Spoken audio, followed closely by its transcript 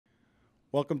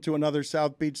Welcome to another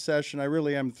South Beach session. I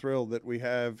really am thrilled that we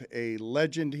have a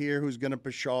legend here who's going to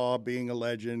pshaw being a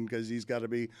legend because he's got to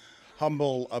be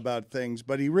humble about things.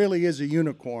 But he really is a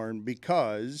unicorn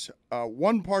because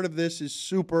one part of this is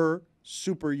super,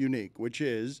 super unique, which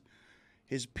is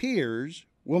his peers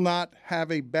will not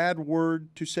have a bad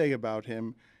word to say about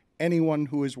him, anyone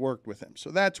who has worked with him.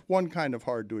 So that's one kind of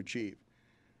hard to achieve.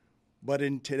 But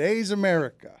in today's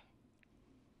America,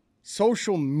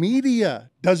 social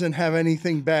media doesn't have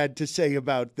anything bad to say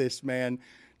about this man.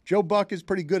 Joe Buck is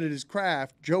pretty good at his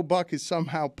craft. Joe Buck is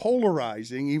somehow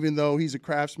polarizing, even though he's a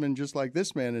craftsman just like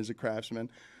this man is a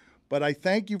craftsman. But I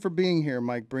thank you for being here,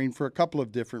 Mike Breen, for a couple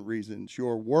of different reasons.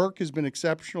 Your work has been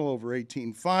exceptional over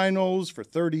 18 finals, for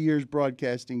 30 years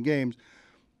broadcasting games.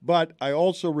 But I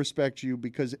also respect you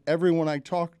because everyone I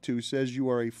talk to says you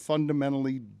are a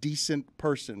fundamentally decent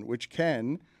person, which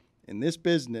can, in this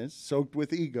business, soaked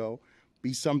with ego,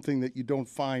 be something that you don't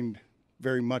find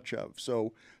very much of.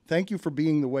 So thank you for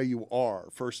being the way you are,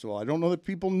 first of all. I don't know that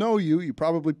people know you. You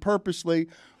probably purposely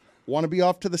want to be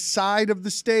off to the side of the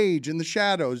stage in the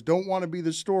shadows, don't want to be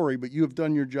the story, but you have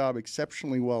done your job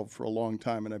exceptionally well for a long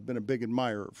time, and I've been a big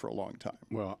admirer for a long time.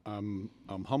 Well, I'm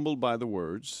humbled by the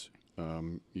words.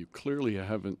 You clearly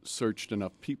haven't searched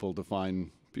enough people to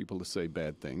find people to say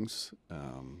bad things,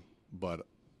 but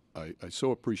I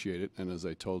so appreciate it. And as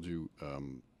I told you,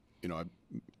 I've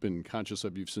been conscious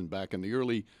of you since back in the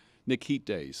early Nick Heat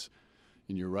days,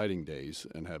 in your writing days,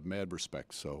 and have mad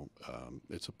respect. So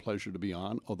it's a pleasure to be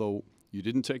on, although you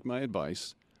didn't take my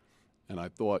advice, and I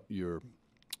thought your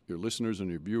listeners and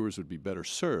your viewers would be better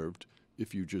served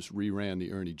if you just reran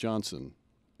the Ernie Johnson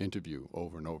interview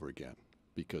over and over again,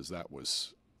 because that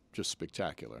was just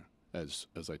spectacular. As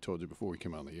I told you before we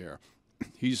came on the air,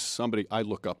 he's somebody I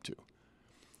look up to.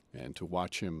 And to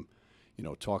watch him,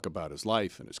 talk about his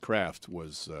life and his craft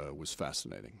was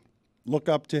fascinating. Look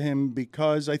up to him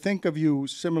because I think of you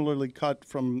similarly cut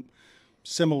from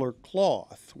similar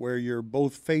cloth, where you're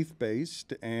both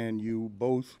faith-based and you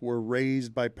both were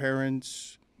raised by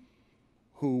parents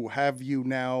who have you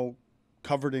now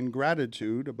covered in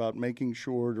gratitude about making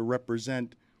sure to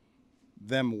represent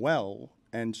them well.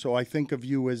 And so I think of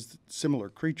you as similar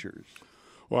creatures.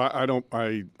 Well, I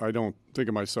don't think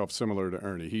of myself similar to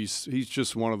Ernie. He's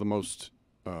just one of the most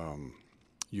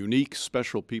unique,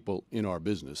 special people in our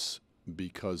business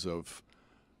because of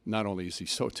not only is he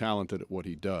so talented at what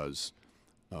he does,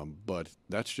 but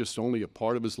that's just only a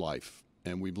part of his life.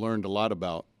 And we've learned a lot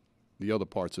about the other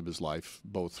parts of his life,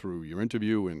 both through your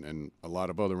interview and a lot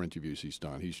of other interviews he's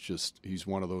done. He's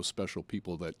one of those special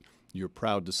people that you're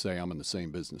proud to say, I'm in the same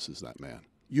business as that man.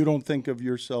 You don't think of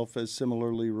yourself as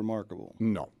similarly remarkable?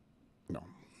 No.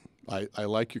 I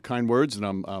like your kind words, and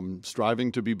I'm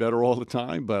striving to be better all the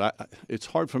time, but it's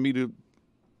hard for me to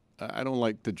 – I don't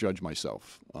like to judge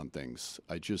myself on things.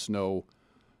 I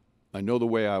know the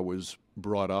way I was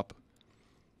brought up.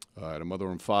 I had a mother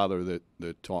and father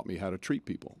that taught me how to treat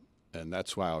people, and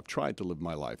that's why I've tried to live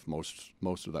my life most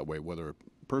of that way, whether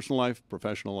personal life,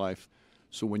 professional life.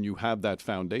 So when you have that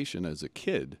foundation as a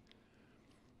kid –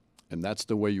 and that's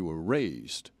the way you were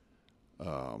raised,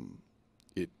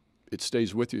 it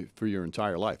stays with you for your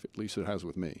entire life. At least it has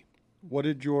with me. What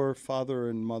did your father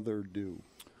and mother do?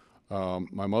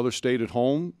 My mother stayed at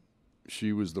home.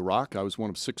 She was the rock. I was one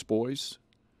of 6 boys.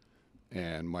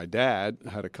 And my dad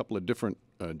had a couple of different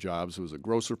jobs. He was a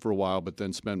grocer for a while, but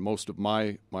then spent most of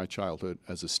my childhood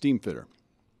as a steam fitter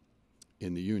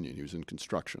in the union. He was in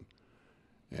construction.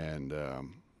 And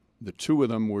the two of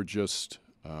them were just...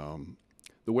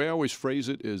 the way I always phrase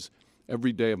it is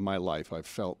every day of my life I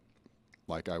felt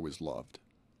like I was loved.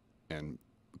 And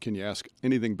can you ask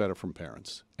anything better from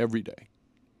parents? Every day.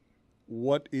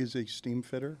 What is a steam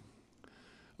fitter?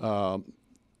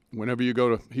 Whenever you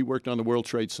go to, he worked on the World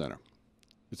Trade Center.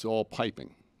 It's all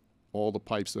piping, all the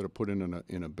pipes that are put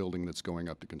in a building that's going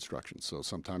up to construction. So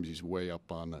sometimes he's way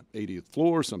up on the 80th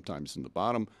floor, sometimes in the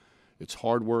bottom. It's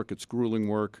hard work, it's grueling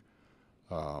work.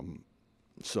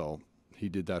 So he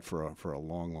did that for a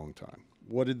long, long time.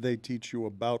 What did they teach you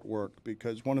about work?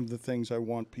 Because one of the things I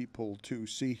want people to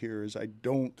see here is I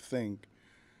don't think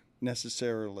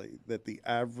necessarily that the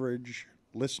average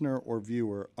listener or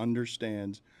viewer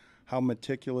understands how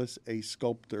meticulous a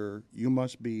sculptor you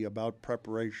must be about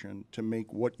preparation to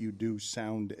make what you do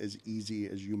sound as easy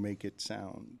as you make it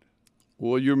sound.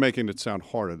 Well, you're making it sound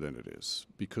harder than it is,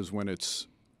 because when it's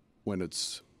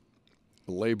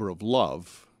a labor of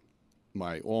love,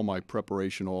 all my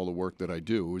preparation, all the work that I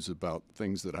do is about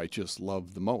things that I just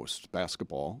love the most.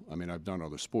 Basketball. I mean, I've done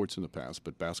other sports in the past,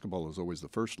 but basketball is always the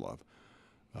first love.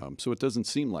 So it doesn't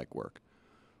seem like work.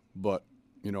 But,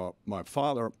 my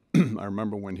father, I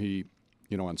remember when he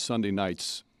on Sunday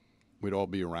nights, we'd all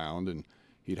be around, and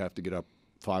he'd have to get up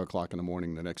 5 o'clock in the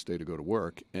morning the next day to go to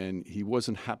work, and he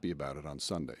wasn't happy about it on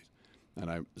Sundays.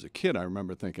 And as a kid, I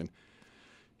remember thinking,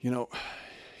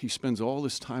 he spends all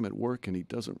this time at work and he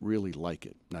doesn't really like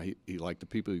it. Now, he liked the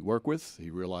people he worked with. He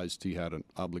realized he had an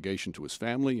obligation to his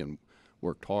family and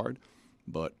worked hard,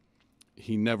 but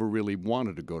he never really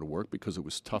wanted to go to work because it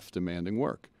was tough, demanding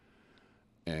work.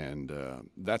 And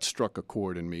that struck a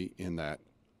chord in me in that,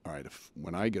 all right,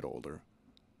 when I get older,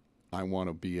 I want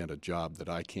to be at a job that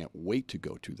I can't wait to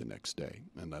go to the next day.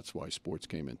 And that's why sports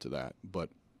came into that. But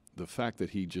the fact that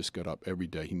he just got up every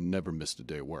day, he never missed a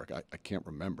day of work, I can't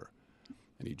remember.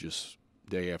 And he just,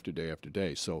 day after day after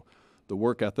day. So the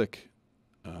work ethic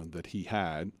that he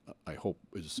had, I hope,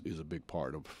 is a big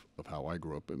part of how I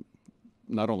grew up, and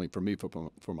not only for me,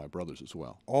 for my brothers as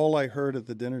well. All I heard at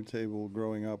the dinner table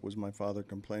growing up was my father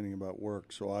complaining about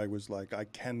work. So I was like, I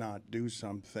cannot do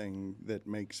something that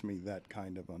makes me that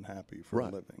kind of unhappy for a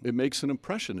living. It makes an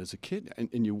impression as a kid,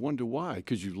 and you wonder why,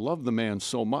 because you love the man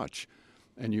so much,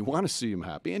 and you want to see him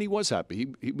happy. And he was happy.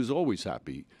 He was always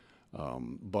happy.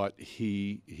 But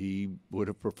he would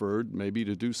have preferred maybe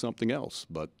to do something else.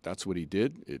 But that's what he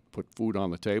did. It put food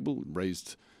on the table,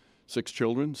 raised 6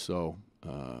 children. So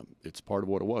it's part of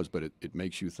what it was. But it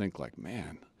makes you think like,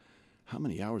 man, how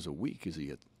many hours a week is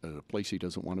he at a place he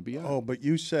doesn't want to be at? Oh, but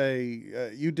you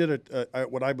say you did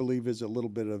what I believe is a little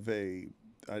bit of a,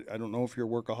 I don't know if you're a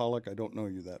workaholic. I don't know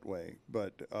you that way.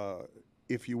 But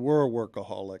if you were a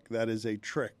workaholic, that is a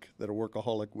trick that a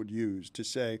workaholic would use to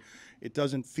say it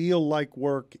doesn't feel like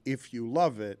work if you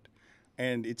love it,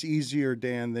 and it's easier,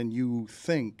 Dan, than you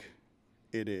think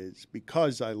it is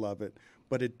because I love it,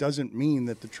 but it doesn't mean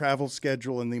that the travel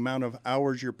schedule and the amount of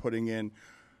hours you're putting in,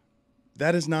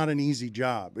 that is not an easy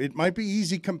job. It might be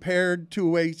easy compared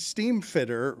to a steam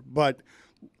fitter, but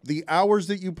the hours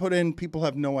that you put in, people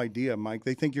have no idea, Mike.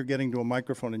 They think you're getting to a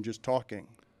microphone and just talking.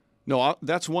 No,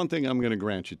 that's one thing I'm going to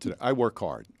grant you today. I work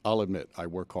hard. I'll admit, I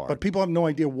work hard. But people have no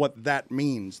idea what that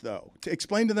means, though. To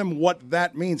explain to them what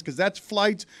that means, because that's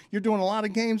flights. You're doing a lot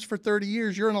of games for 30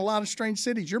 years. You're in a lot of strange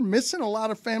cities. You're missing a lot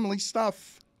of family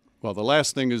stuff. Well, the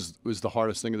last thing is the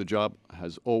hardest thing of the job,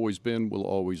 has always been, will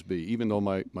always be. Even though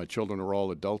my children are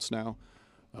all adults now,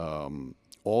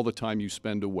 all the time you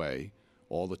spend away,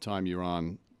 all the time you're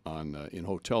in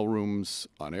hotel rooms,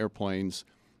 on airplanes,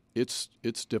 it's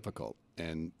difficult.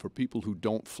 And for people who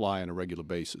don't fly on a regular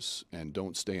basis and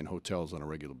don't stay in hotels on a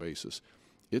regular basis,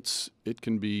 it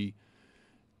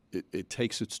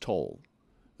takes its toll,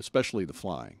 especially the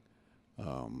flying.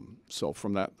 So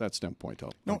from that standpoint,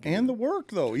 and the work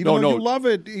though. Even though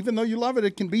you love it,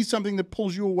 it can be something that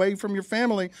pulls you away from your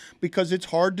family because it's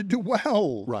hard to do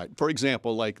well. Right. For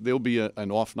example, like there'll be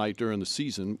an off night during the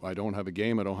season. I don't have a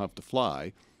game. I don't have to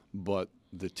fly, but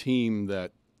the team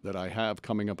that I have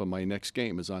coming up on my next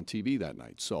game is on TV that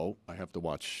night. So I have to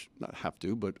watch, not have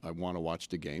to, but I want to watch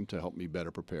the game to help me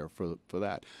better prepare for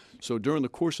that. So during the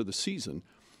course of the season,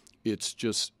 it's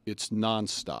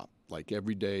nonstop. Like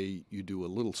every day you do a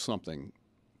little something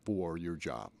for your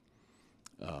job,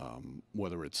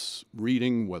 whether it's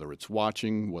reading, whether it's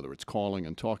watching, whether it's calling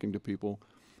and talking to people.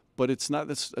 But it's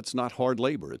not hard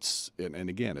labor. And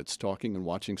again, it's talking and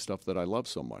watching stuff that I love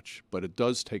so much. But it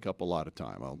does take up a lot of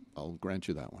time. I'll grant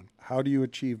you that one. How do you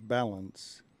achieve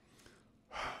balance?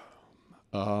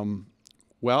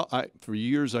 Well, for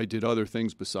years I did other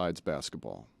things besides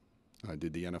basketball. I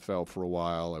did the NFL for a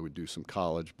while. I would do some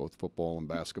college, both football and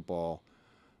basketball.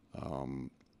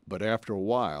 But after a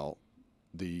while,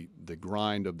 the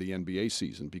grind of the NBA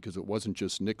season, because it wasn't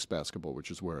just Knicks basketball, which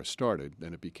is where I started.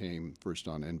 Then it became first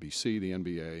on NBC, the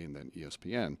NBA, and then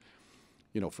ESPN.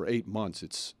 For 8 months,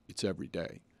 it's every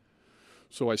day.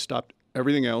 So I stopped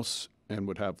everything else and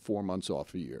would have 4 months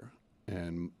off a year.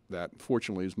 And that,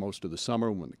 fortunately, is most of the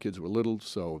summer when the kids were little.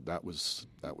 So that was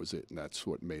it, and that's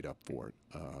what made up for it,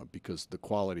 because the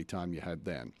quality time you had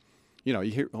then. You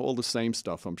hear all the same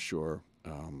stuff, I'm sure.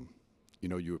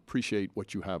 You appreciate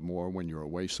what you have more when you're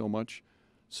away so much.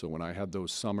 So when I had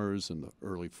those summers and the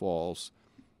early falls,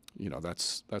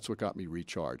 that's what got me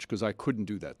recharged, because I couldn't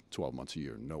do that 12 months a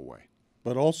year, no way.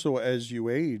 But also, as you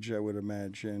age, I would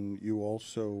imagine you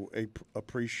also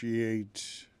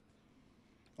appreciate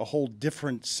a whole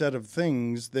different set of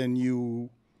things than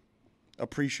you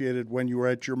appreciated when you were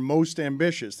at your most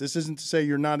ambitious. This isn't to say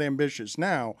you're not ambitious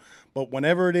now, but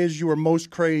whenever it is you were most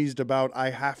crazed about,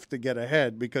 I have to get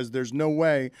ahead, because there's no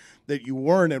way that you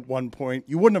weren't at one point.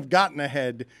 You wouldn't have gotten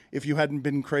ahead if you hadn't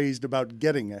been crazed about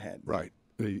getting ahead. Right.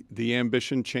 The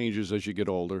ambition changes as you get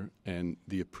older, and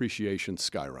the appreciation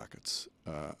skyrockets.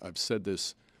 I've said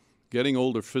this, getting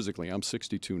older physically, I'm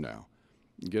 62 now.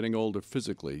 getting older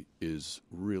physically is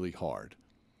really hard.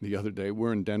 The other day,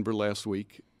 we're in Denver last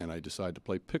week, and I decided to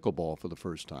play pickleball for the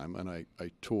first time, and I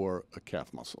tore a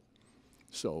calf muscle.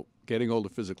 So getting older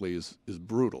physically is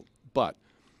brutal. But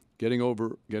getting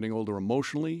older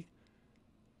emotionally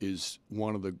is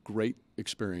one of the great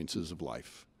experiences of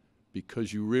life,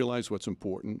 because you realize what's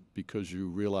important, because you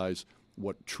realize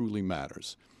what truly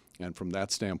matters. And from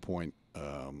that standpoint,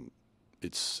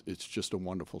 it's just a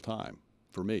wonderful time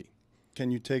for me.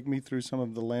 Can you take me through some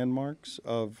of the landmarks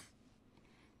of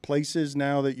places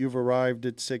now that you've arrived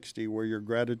at 60 where your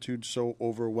gratitude so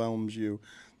overwhelms you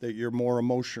that you're more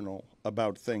emotional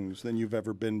about things than you've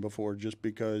ever been before, just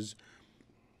because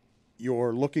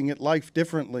you're looking at life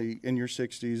differently in your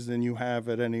 60s than you have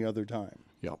at any other time?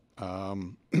 Yeah.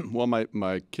 Well,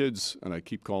 my kids, and I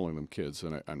keep calling them kids,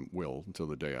 and will until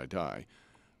the day I die,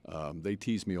 they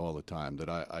tease me all the time that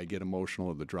I get emotional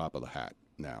at the drop of the hat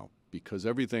now, because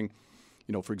everything,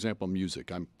 for example, music.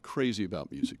 I'm crazy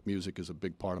about music. Music is a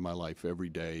big part of my life every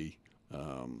day.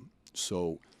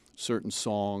 So certain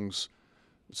songs,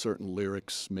 certain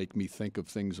lyrics make me think of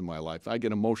things in my life. I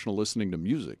get emotional listening to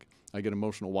music. I get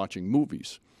emotional watching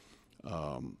movies.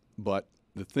 But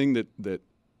the thing that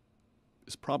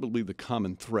is probably the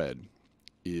common thread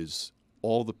is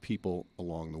all the people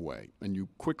along the way. And you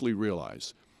quickly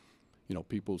realize,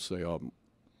 people say,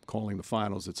 calling the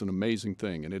finals, it's an amazing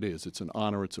thing, and it is. It's an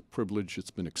honor, it's a privilege,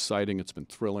 it's been exciting, it's been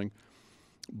thrilling.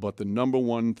 But the number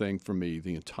one thing for me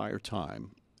the entire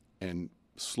time, and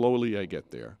slowly I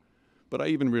get there, but I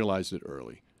even realized it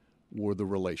early, were the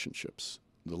relationships,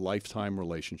 the lifetime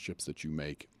relationships that you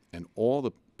make, and all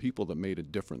the people that made a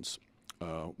difference.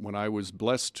 When I was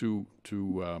blessed to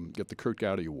get the Kurt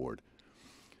Gowdy Award,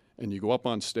 and you go up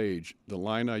on stage, the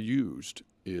line I used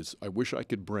is, I wish I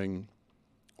could bring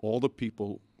all the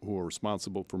people who are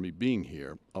responsible for me being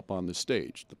here up on the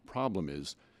stage. The problem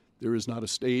is, there is not a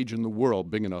stage in the world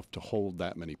big enough to hold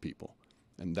that many people.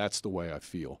 And that's the way I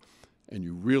feel. And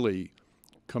you really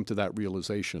come to that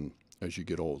realization as you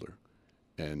get older.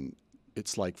 And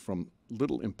it's like from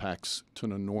little impacts to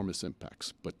enormous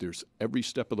impacts. But there's every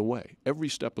step of the way,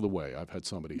 I've had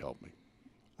somebody help me.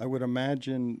 I would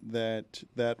imagine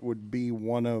that would be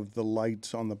one of the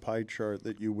lights on the pie chart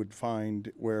that you would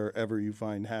find wherever you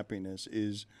find happiness,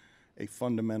 is a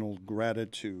fundamental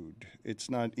gratitude.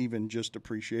 It's not even just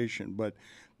appreciation, but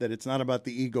that it's not about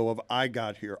the ego of, I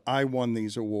got here, I won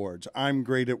these awards, I'm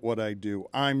great at what I do,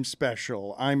 I'm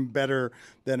special, I'm better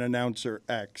than announcer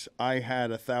X, I had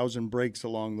 1,000 breaks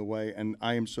along the way, and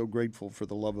I am so grateful for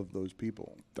the love of those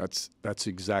people. That's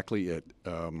exactly it.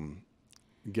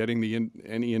 Getting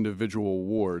any individual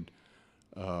award,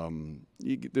 for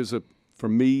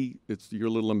me, you're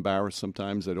a little embarrassed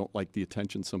sometimes. I don't like the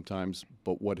attention sometimes,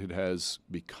 but what it has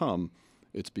become,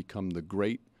 it's become the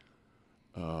great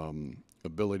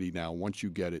ability now. Once you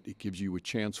get it, it gives you a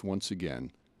chance once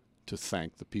again to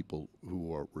thank the people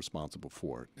who are responsible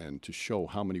for it, and to show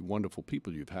how many wonderful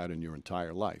people you've had in your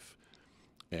entire life.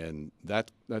 And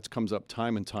that comes up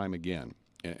time and time again.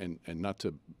 And not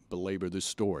to belabor this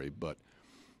story, but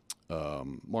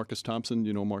Marcus Thompson,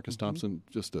 Marcus Thompson,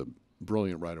 just a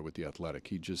brilliant writer with The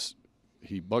Athletic.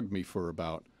 He bugged me for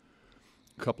about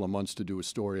a couple of months to do a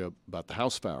story about the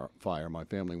house fire my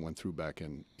family went through back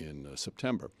in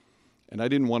September. And I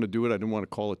didn't want to do it. I didn't want to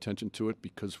call attention to it,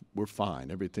 because we're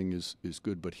fine. Everything is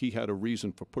good. But he had a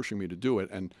reason for pushing me to do it.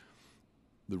 And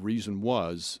the reason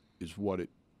is what it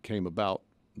came about.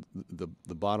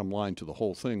 The bottom line to the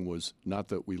whole thing was not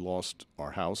that we lost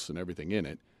our house and everything in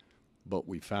it, but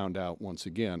we found out once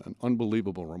again an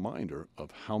unbelievable reminder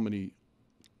of how many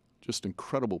just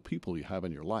incredible people you have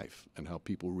in your life, and how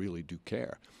people really do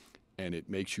care. And it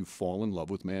makes you fall in love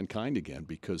with mankind again,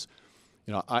 because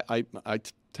I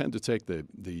tend to take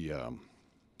the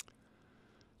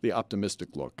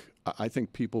optimistic look. I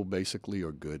think people basically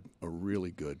are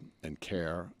really good, and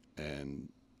care, and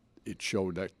it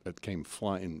showed that came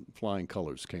flying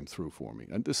colors came through for me.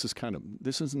 And this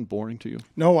isn't boring to you?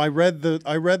 No, I read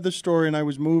the story, and I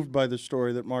was moved by the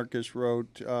story that Marcus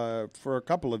wrote for a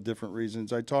couple of different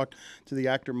reasons. I talked to the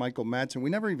actor Michael Madsen.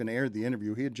 We never even aired the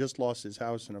interview. He had just lost his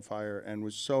house in a fire and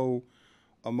was so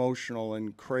emotional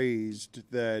and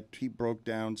crazed that he broke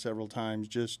down several times,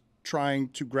 just trying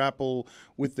to grapple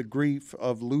with the grief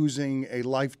of losing a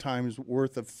lifetime's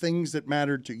worth of things that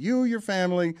mattered to you, your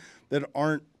family, that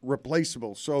aren't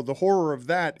replaceable. So the horror of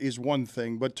that is one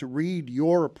thing, but to read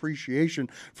your appreciation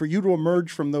for you to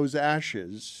emerge from those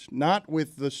ashes, not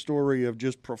with the story of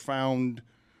just profound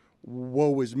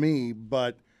woe is me,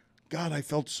 but God, I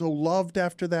felt so loved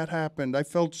after that happened. I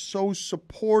felt so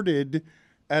supported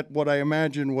at what I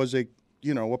imagine was a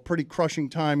a pretty crushing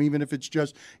time, even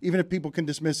if people can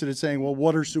dismiss it as saying, well,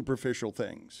 what are superficial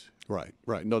things? Right,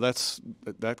 right. No,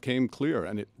 that came clear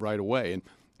and right away.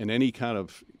 And any kind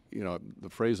of, the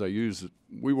phrase I use,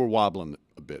 we were wobbling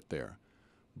a bit there,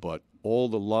 but all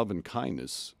the love and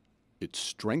kindness, it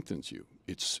strengthens you.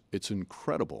 It's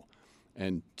incredible.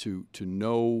 And to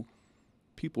know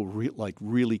people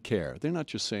really care. They're not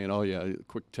just saying, oh yeah,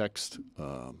 quick text.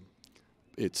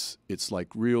 It's like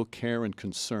real care and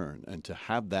concern. And to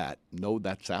have that, know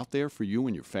that's out there for you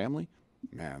and your family,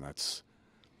 man,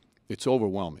 it's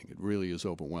overwhelming. It really is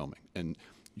overwhelming. And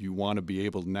you want to be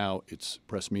able now, it's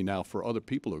pressed me now for other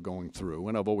people who are going through,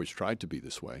 and I've always tried to be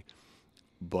this way,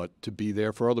 but to be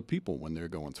there for other people when they're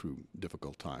going through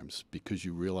difficult times, because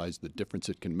you realize the difference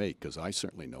it can make, because I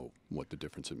certainly know what the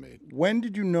difference it made. When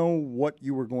did you know what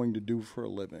you were going to do for a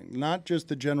living? Not just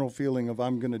the general feeling of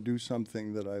I'm going to do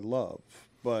something that I love,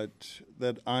 but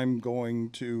that I'm going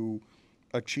to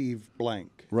achieve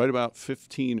blank. Right about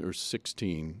 15 or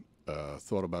 16,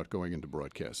 thought about going into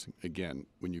broadcasting. Again,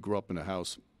 when you grow up in a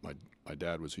house, my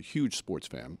dad was a huge sports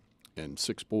fan, and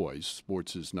 6 boys.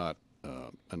 Sports is not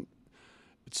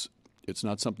it's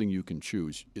not something you can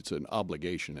choose. It's an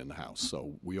obligation in the house.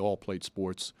 So we all played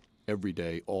sports every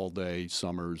day, all day,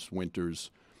 summers,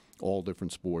 winters, all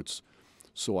different sports.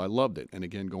 So I loved it. And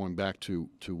again, going back to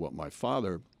what my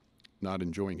father, not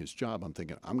enjoying his job, I'm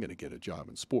thinking, I'm going to get a job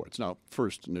in sports. Now,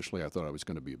 first, initially, I thought I was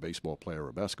going to be a baseball player or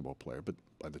a basketball player, but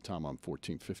by the time I'm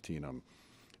 14, 15,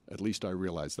 at least I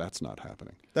realized that's not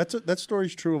happening. That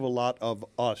story's true of a lot of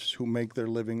us who make their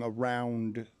living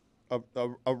around,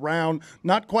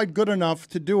 not quite good enough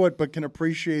to do it, but can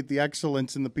appreciate the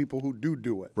excellence in the people who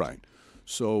do it. Right.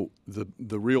 So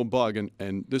the real bug,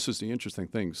 and this is the interesting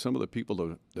thing, some of the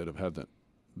people that have had the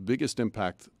biggest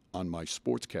impact on my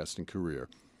sportscasting career,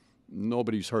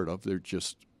 nobody's heard of. They're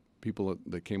just people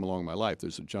that came along in my life.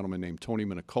 There's a gentleman named Tony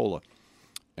Minicola,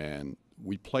 and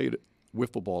we played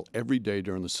wiffle ball every day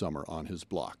during the summer on his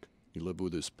block. He lived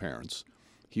with his parents.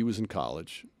 He was in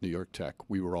college, New York Tech.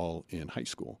 We were all in high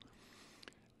school.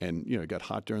 And, it got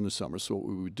hot during the summer, so what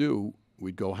we would do,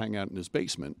 we'd go hang out in his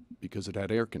basement because it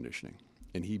had air conditioning.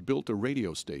 And he built a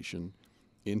radio station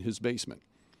in his basement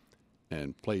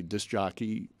and played disc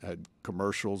jockey, had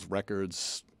commercials,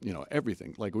 records,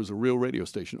 everything. Like it was a real radio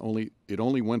station. It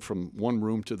only went from one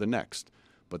room to the next.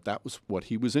 But that was what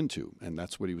he was into, and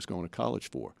that's what he was going to college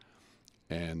for.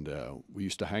 And we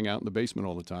used to hang out in the basement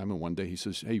all the time. And one day he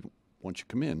says, "Hey, once you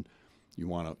come in, you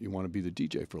want to be the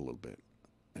DJ for a little bit."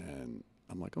 And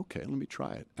I'm like, "Okay, let me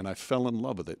try it." And I fell in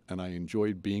love with it, and I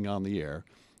enjoyed being on the air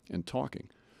and talking.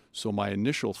 So my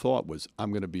initial thought was,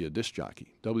 I'm going to be a disc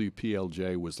jockey.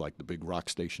 WPLJ was like the big rock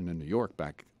station in New York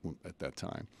back at that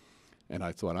time. And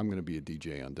I thought, I'm going to be a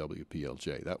DJ on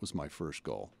WPLJ. That was my first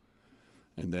goal.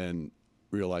 And then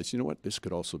realized, this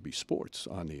could also be sports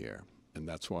on the air. And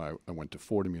that's why I went to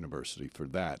Fordham University for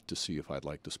that, to see if I'd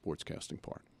like the sportscasting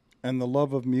part. And the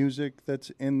love of music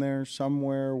that's in there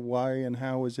somewhere, why and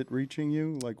how is it reaching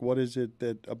you? Like, what is it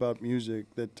about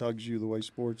music that tugs you the way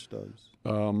sports does?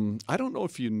 I don't know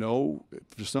if you know.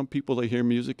 For some people, they hear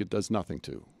music, it does nothing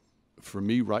to. For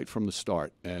me, right from the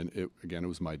start, and it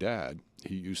was my dad,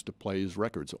 he used to play his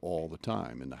records all the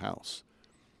time in the house.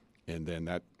 And then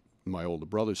my older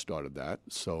brother started that,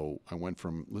 so I went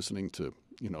from listening to,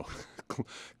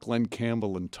 Glenn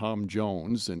Campbell and Tom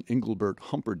Jones and Engelbert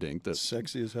Humperdinck.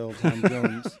 Sexy as hell, Tom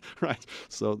Jones. Right.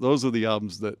 So those are the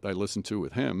albums that I listened to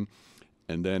with him.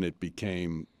 And then it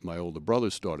became, my older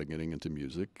brothers started getting into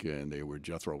music, and they were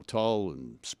Jethro Tull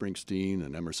and Springsteen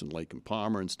and Emerson, Lake and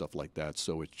Palmer and stuff like that.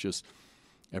 So it's just,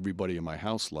 everybody in my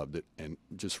house loved it, and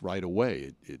just right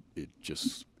away,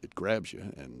 it grabs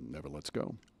you and never lets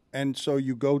go. And so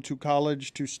you go to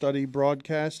college to study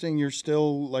broadcasting. You're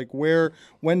still like,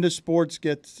 when does sports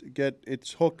get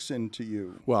its hooks into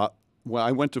you? Well,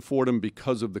 I went to Fordham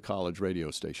because of the college radio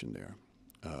station there.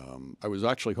 I was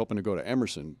actually hoping to go to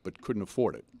Emerson, but couldn't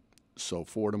afford it. So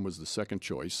Fordham was the second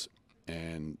choice.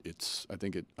 And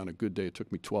on a good day, it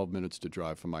took me 12 minutes to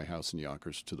drive from my house in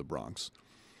Yonkers to the Bronx.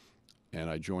 And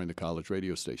I joined the college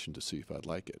radio station to see if I'd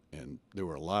like it. And there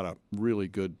were a lot of really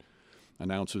good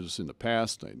announcers in the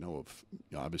past. I know of,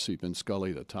 obviously, Vin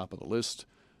Scully, the top of the list.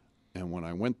 And when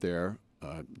I went there,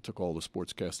 took all the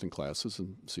sportscasting classes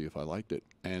and see if I liked it.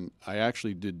 And I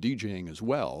actually did DJing as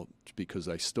well, because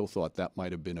I still thought that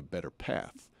might have been a better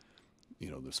path. The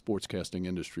sportscasting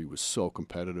industry was so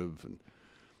competitive. And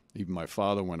even my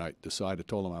father, when I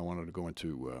told him I wanted to go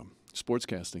into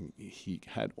sportscasting, he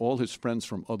had all his friends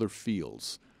from other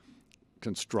fields,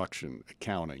 construction,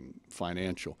 accounting,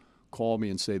 financial, call me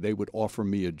and say they would offer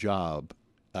me a job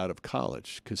out of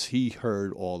college because he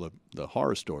heard all the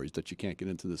horror stories that you can't get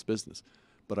into this business.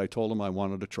 But I told him I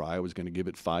wanted to try. I was going to give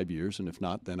it 5 years, and if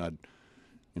not, then I'd,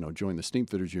 join the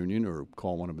Steamfitters Union or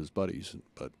call one of his buddies.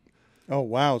 But Oh,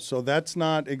 wow. So that's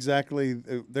not exactly,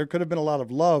 there could have been a lot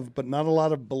of love, but not a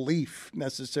lot of belief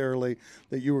necessarily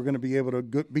that you were going to be able to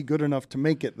be good enough to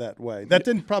make it that way. That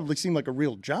didn't probably seem like a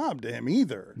real job to him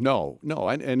either. No,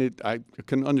 I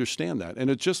can understand that. And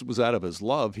it just was out of his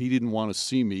love. He didn't want to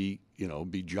see me,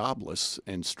 be jobless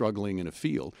and struggling in a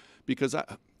field because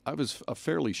I was a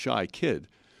fairly shy kid.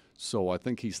 So I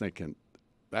think he's thinking,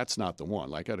 that's not the one.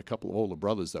 Like I had a couple of older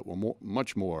brothers that were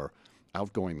much more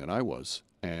outgoing than I was.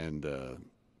 And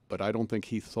but I don't think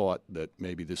he thought that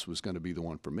maybe this was going to be the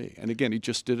one for me. And again, he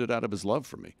just did it out of his love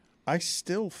for me. I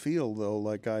still feel, though,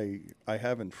 like I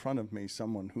have in front of me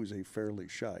someone who's a fairly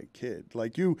shy kid.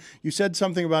 Like you said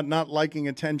something about not liking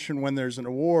attention when there's an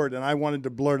award, and I wanted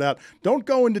to blurt out, don't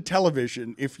go into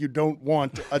television if you don't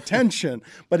want attention.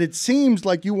 But it seems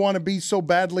like you want to be so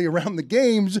badly around the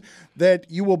games that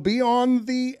you will be on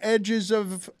the edges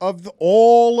of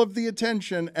all of the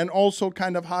attention and also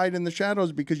kind of hide in the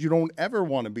shadows because you don't ever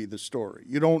want to be the story.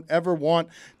 You don't ever want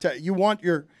to,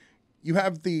 you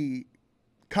have the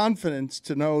confidence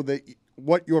to know that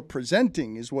what you're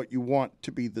presenting is what you want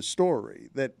to be the story,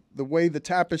 that the way the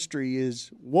tapestry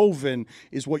is woven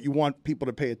is what you want people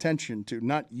to pay attention to,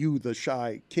 not you, the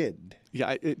shy kid.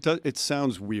 Yeah, it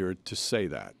sounds weird to say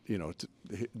that.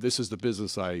 This is the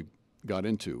business I got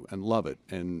into and love it,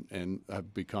 and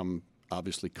I've become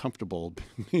obviously comfortable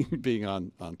being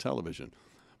on television.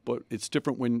 But it's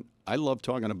different when I love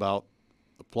talking about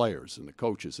the players and the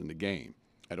coaches and the game.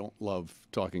 I don't love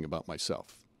talking about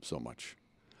myself so much.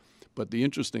 But the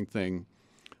interesting thing,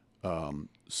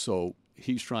 so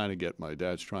my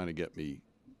dad's trying to get me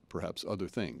perhaps other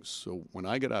things. So when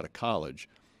I got out of college,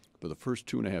 for the first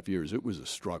 2.5 years, it was a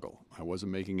struggle. I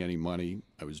wasn't making any money.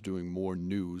 I was doing more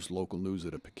news, local news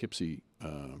at a Poughkeepsie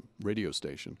radio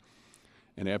station.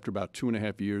 And after about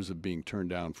 2.5 years of being turned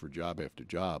down for job after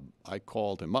job, I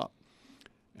called him up.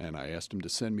 And I asked him to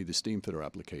send me the steamfitter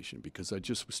application because I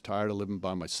just was tired of living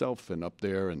by myself and up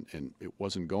there, and it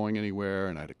wasn't going anywhere.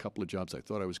 And I had a couple of jobs I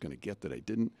thought I was going to get that I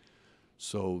didn't.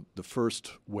 So the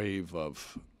first wave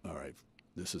of, all right,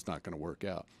 this is not going to work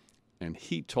out. And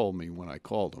he told me when I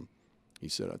called him, he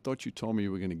said, I thought you told me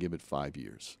you were going to give it 5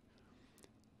 years.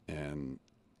 And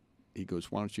he goes,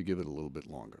 why don't you give it a little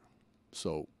bit longer?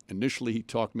 So initially he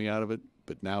talked me out of it,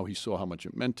 but now he saw how much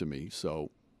it meant to me.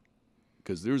 So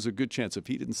because there's a good chance if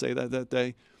he didn't say that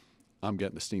day, I'm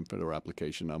getting a steamfitter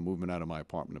application. I'm moving out of my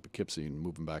apartment in Poughkeepsie and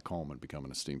moving back home and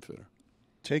becoming a steamfitter.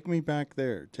 Take me back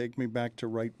there. Take me back to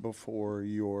right before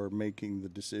you're making the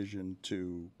decision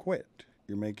to quit.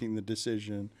 You're making the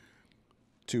decision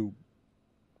to,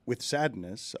 with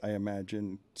sadness, I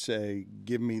imagine, say,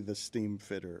 give me the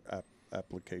steamfitter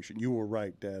application. You were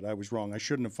right, Dad. I was wrong. I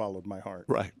shouldn't have followed my heart.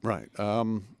 Right.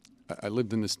 I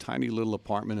lived in this tiny little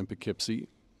apartment in Poughkeepsie.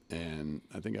 And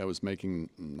I think I was making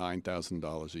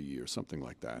 $9,000 a year, something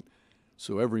like that.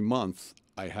 So every month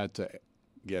I had to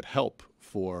get help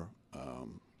for.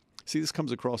 See, this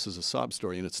comes across as a sob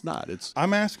story, and it's not.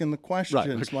 I'm asking the questions,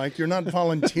 right. Mike. You're not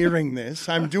volunteering this.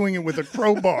 I'm doing it with a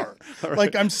crowbar. Right.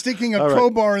 Like I'm sticking a All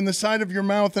crowbar in the side of your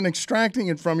mouth and extracting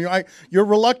it from you. Your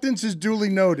reluctance is duly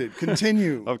noted.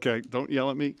 Continue. Okay, don't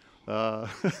yell at me.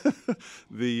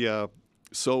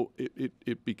 So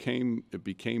it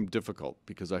became difficult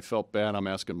because I felt bad. I'm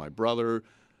asking my brother,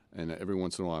 and every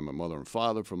once in a while my mother and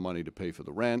father for money to pay for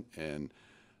the rent. And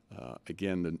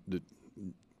again, the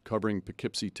covering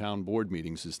Poughkeepsie town board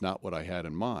meetings is not what I had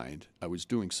in mind. I was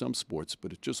doing some sports,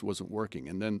 but it just wasn't working.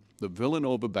 And then the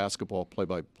Villanova basketball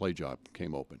play-by-play job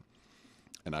came open,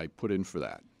 and I put in for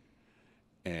that.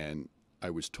 And I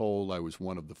was told I was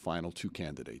one of the final 2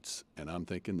 candidates, and I'm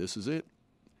thinking this is it.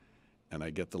 And I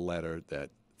get the letter that,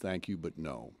 thank you, but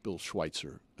no. Bill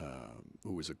Schweitzer,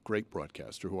 who was a great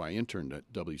broadcaster, who I interned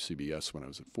at WCBS when I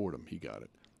was at Fordham, he got it.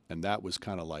 And that was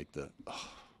kind of like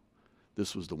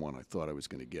this was the one I thought I was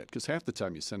going to get. Because half the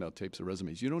time you send out tapes or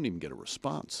resumes, you don't even get a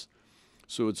response.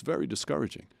 So it's very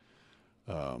discouraging.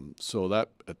 So that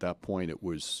at that point, it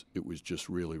was just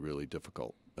really, really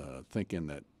difficult, thinking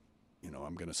that,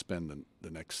 I'm going to spend the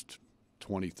next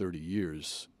 20, 30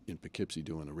 years in Poughkeepsie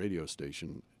doing a radio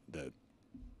station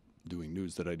doing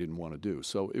news that I didn't want to do.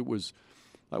 So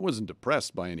I wasn't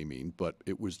depressed by any means, but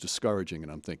it was discouraging.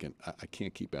 And I'm thinking, I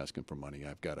can't keep asking for money.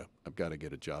 I've got to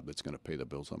get a job that's going to pay the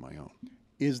bills on my own.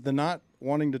 Is the not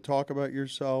wanting to talk about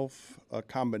yourself a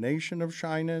combination of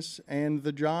shyness and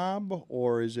the job,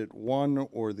 or is it one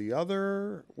or the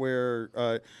other? Where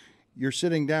you're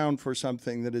sitting down for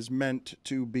something that is meant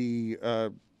to be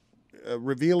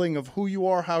revealing of who you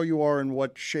are, how you are, and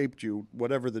what shaped you,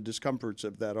 whatever the discomforts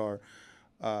of that are.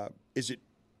 Is it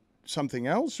something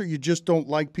else, or you just don't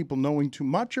like people knowing too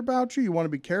much about you? You want to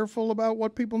be careful about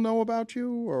what people know about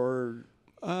you, or?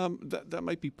 That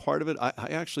might be part of it. I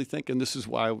actually think, and this is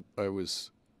why I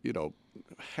was,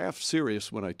 half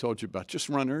serious when I told you about just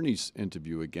run Ernie's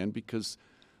interview again, because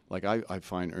like I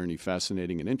find Ernie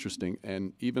fascinating and interesting.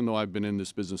 And even though I've been in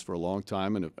this business for a long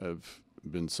time and have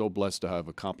been so blessed to have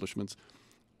accomplishments,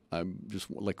 I'm just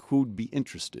like, who'd be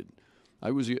interested?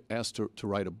 I was asked to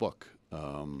write a book.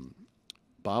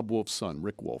 Bob Wolf's son,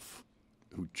 Rick Wolf,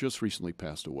 who just recently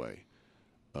passed away,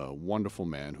 a wonderful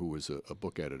man who was a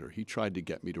book editor. He tried to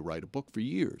get me to write a book for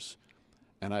years.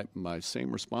 And my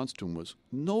same response to him was,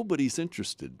 nobody's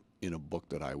interested in a book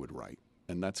that I would write.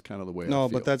 And that's kind of the way I feel. No,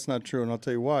 but that's not true, and I'll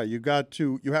tell you why. You have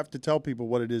to tell people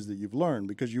what it is that you've learned,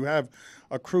 because you have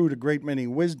accrued a great many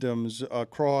wisdoms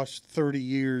across 30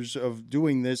 years of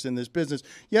doing this in this business.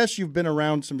 Yes, you've been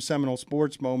around some seminal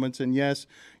sports moments, and yes,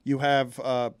 you have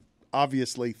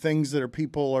obviously things that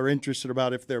people are interested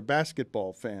about if they're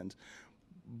basketball fans.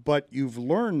 But you've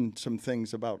learned some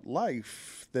things about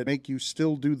life that make you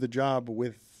still do the job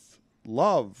with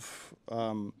love.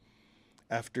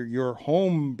 After your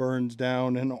home burns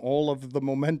down and all of the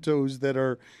mementos that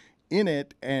are in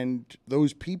it, and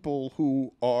those people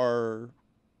who are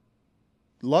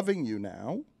loving you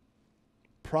now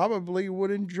probably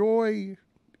would enjoy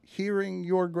hearing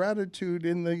your gratitude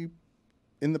in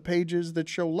the pages that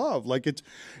show love. Like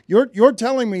you're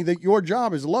telling me that your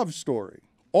job is a love story,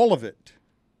 all of it,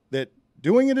 that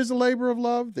doing it is a labor of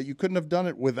love, that you couldn't have done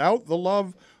it without the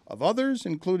love of others,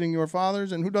 including your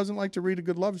fathers, and who doesn't like to read a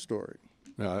good love story?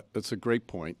 That's a great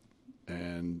point,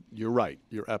 and you're right.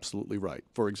 You're absolutely right.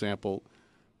 For example,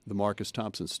 the Marcus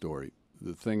Thompson story.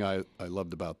 The thing I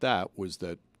loved about that was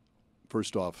that,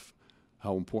 first off,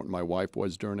 how important my wife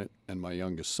was during it, and my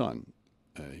youngest son.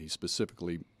 He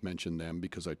specifically mentioned them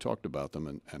because I talked about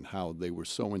them and how they were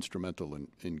so instrumental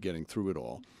in getting through it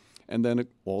all. And then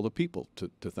all the people to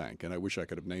thank. And I wish I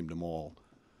could have named them all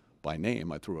by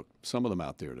name. I threw some of them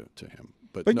out there to him.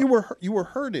 But no. you were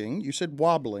hurting. You said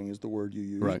wobbling is the word you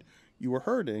used. Right. You were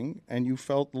hurting, and you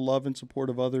felt the love and support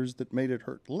of others that made it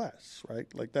hurt less, right?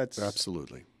 Like that's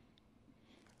absolutely.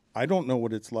 I don't know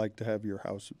what it's like to have your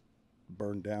house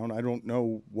burned down. I don't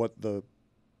know what the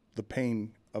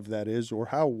pain of that is, or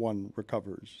how one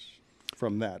recovers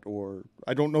from that, or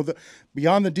I don't know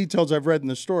beyond the details I've read in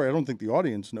the story. I don't think the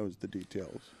audience knows the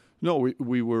details. No,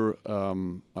 we were,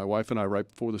 my wife and I, right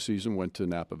before the season, went to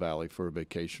Napa Valley for a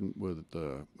vacation with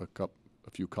a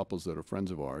few couples that are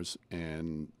friends of ours,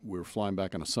 and we were flying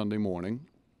back on a Sunday morning.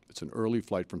 It's an early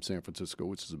flight from San Francisco,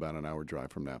 which is about an hour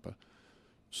drive from Napa.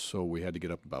 So we had to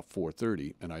get up about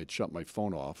 4:30, and I had shut my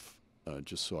phone off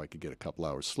just so I could get a couple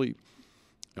hours sleep.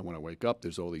 And when I wake up,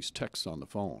 there's all these texts on the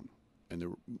phone, and they're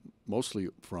mostly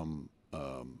from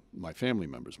my family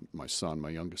members, my son, my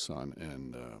youngest son,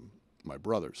 and my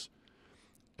brothers.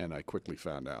 And I quickly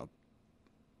found out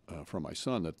from my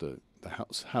son that the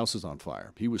house is on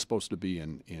fire. He was supposed to be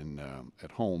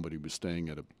at home, but he was staying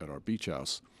at our beach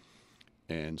house,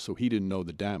 and so he didn't know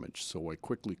the damage. So I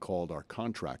quickly called our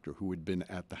contractor, who had been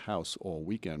at the house all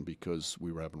weekend because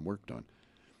we were having work done.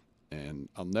 And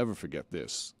I'll never forget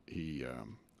this.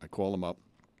 I called him up,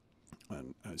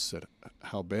 and I said,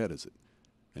 "How bad is it?"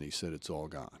 And he said, "It's all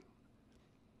gone."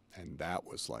 And that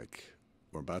was like,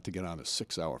 we're about to get on a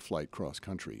 6-hour flight cross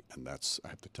country, and I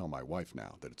have to tell my wife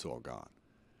now that it's all gone,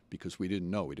 because we didn't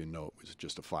know. We didn't know it was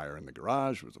just a fire in the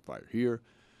garage. It was a fire here.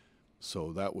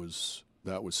 So that was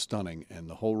stunning. And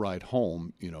the whole ride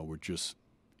home, we're just,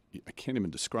 I can't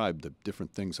even describe the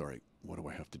different things. All right, what do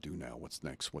I have to do now? What's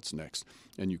next? What's next?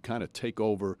 And you kind of take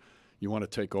over. You want to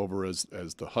take over as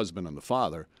the husband and the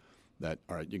father, that,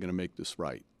 all right, you're going to make this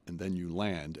right. And then you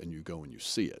land and you go and you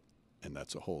see it. And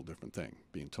that's a whole different thing,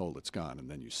 being told it's gone, and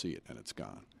then you see it and it's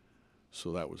gone.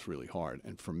 So that was really hard.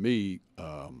 And for me,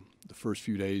 the first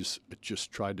few days, I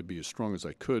just tried to be as strong as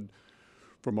I could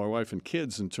for my wife and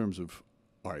kids in terms of,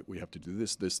 all right, we have to do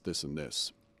this, this, this, and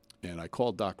this. And I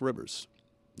called Doc Rivers.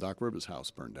 Doc Rivers' house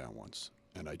burned down once.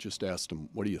 And I just asked him,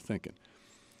 what are you thinking?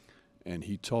 And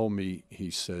he told me,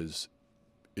 he says,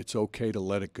 it's okay to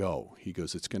let it go. He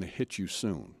goes, it's going to hit you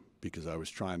soon, because I was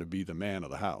trying to be the man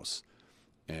of the house.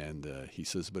 And he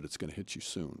says, but it's going to hit you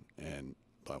soon. And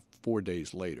about 4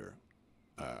 days later,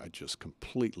 I just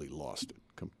completely lost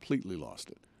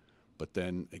it. But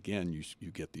then, again,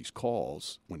 you get these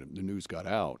calls. When the news got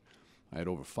out, I had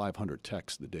over 500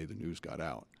 texts the day the news got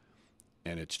out.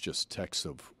 And it's just texts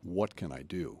of, what can I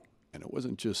do? And it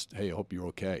wasn't just, hey, I hope you're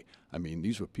okay. I mean,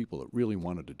 these were people that really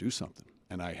wanted to do something.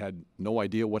 And I had no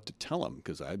idea what to tell them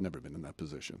because I had never been in that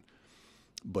position.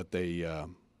 But they,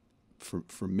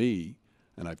 for me,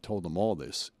 and I've told them all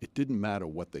this, it didn't matter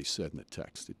what they said in the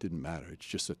text. It didn't matter. It's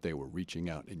just that they were reaching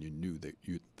out and you knew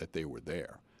that they were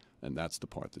there. And that's the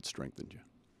part that strengthened you.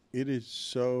 It is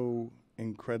so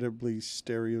incredibly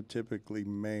stereotypically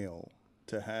male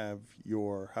to have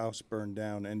your house burned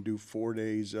down and do 4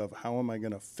 days of how am I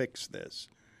going to fix this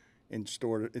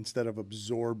instead of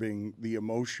absorbing the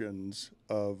emotions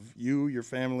of you, your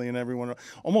family, and everyone,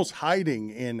 almost hiding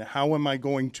in how am I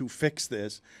going to fix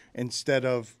this instead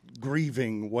of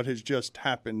grieving what has just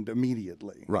happened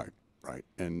immediately. Right.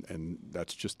 And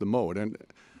that's just the mode. And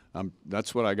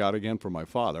that's what I got again from my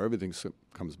father. Everything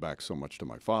comes back so much to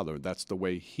my father. That's the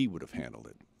way he would have handled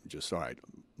it. Just, all right,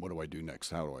 what do I do next?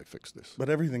 How do I fix this? But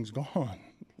everything's gone.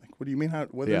 Like, what do you mean?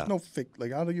 There's no fix.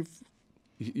 Like, how do you?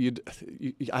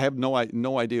 I have no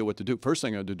idea what to do. First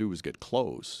thing I had to do was get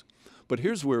clothes. But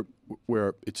here's where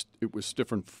it was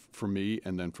different for me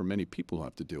and then for many people who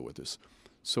have to deal with this.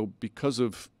 So because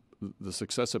of the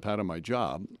success I've had on my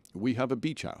job, we have a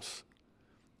beach house.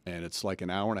 And it's like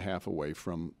an hour and a half away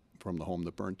from the home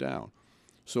that burnt down.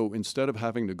 So instead of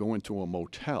having to go into a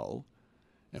motel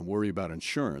and worry about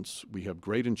insurance, we have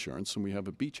great insurance and we have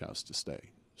a beach house to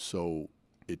stay. So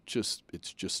it's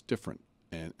just different.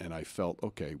 And I felt,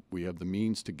 okay, we have the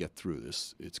means to get through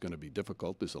this. It's going to be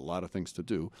difficult. There's a lot of things to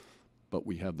do, but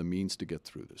we have the means to get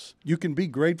through this. You can be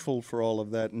grateful for all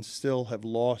of that and still have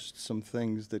lost some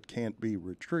things that can't be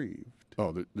retrieved.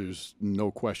 Oh, there's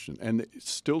no question. And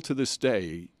still to this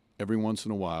day, every once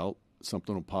in a while,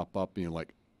 something will pop up and you're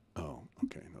like, oh,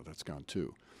 okay, no, that's gone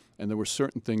too. And there were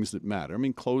certain things that matter. I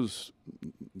mean, clothes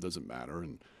doesn't matter.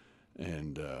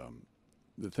 And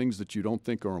the things that you don't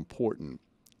think are important,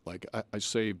 like I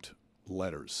saved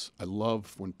letters. I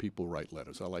love when people write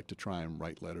letters. I like to try and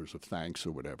write letters of thanks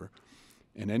or whatever.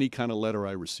 And any kind of letter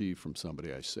I received from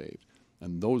somebody I saved.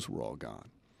 And those were all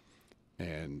gone.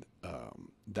 And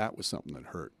that was something that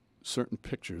hurt. Certain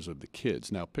pictures of the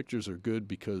kids. Now, pictures are good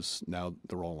because now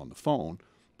they're all on the phone.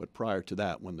 But prior to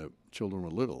that, when the children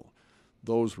were little,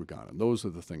 those were gone. And those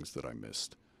are the things that I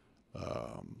missed.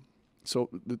 So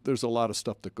there's a lot of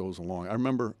stuff that goes along. I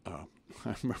remember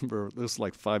this is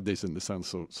like 5 days in. This sounds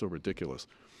so ridiculous.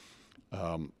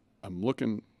 I'm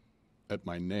looking at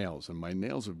my nails, and my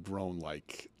nails have grown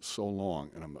like so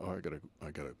long, and I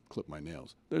gotta clip my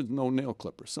nails. There's no nail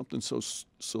clipper. Something so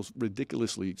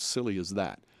ridiculously silly as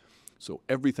that. So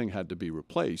everything had to be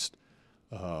replaced,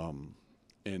 and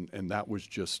that was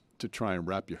just to try and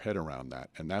wrap your head around that.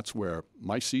 And that's where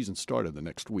my season started the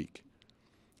next week.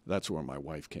 That's where my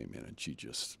wife came in, and she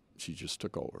just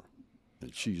took over.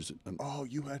 And oh,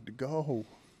 you had to go.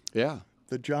 Yeah.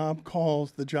 The job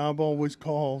calls. The job always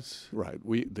calls. Right.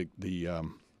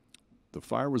 The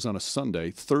fire was on a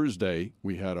Sunday. Thursday,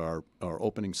 we had our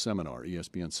opening seminar,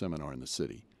 ESPN seminar in the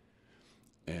city.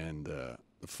 And the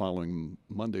following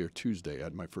Monday or Tuesday, I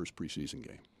had my first preseason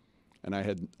game. And I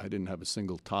didn't have a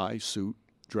single tie, suit,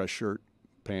 dress shirt,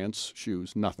 pants,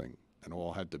 shoes, nothing. And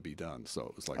all had to be done. So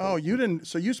it was like, oh, you didn't.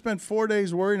 So you spent 4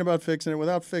 days worrying about fixing it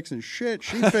without fixing shit.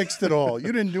 She fixed it all.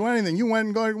 You didn't do anything. You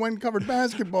went and covered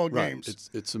basketball games. Right.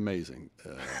 It's amazing.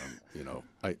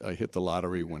 I hit the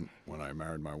lottery when I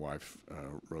married my wife,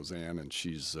 Roseanne, and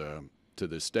she's to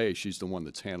this day she's the one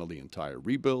that's handled the entire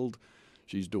rebuild.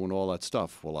 She's doing all that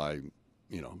stuff while I,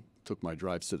 took my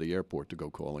drives to the airport to go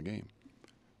call a game.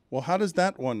 Well, how does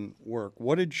that one work?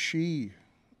 What did she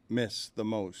miss the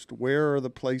most? Where are the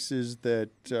places that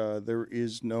there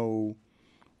is no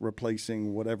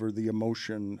replacing whatever the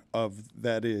emotion of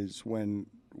that is when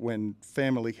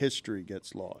family history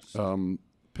gets lost?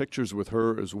 Pictures with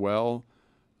her as well.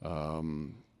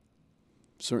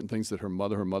 Certain things that her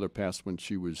mother passed when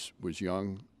she was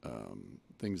young.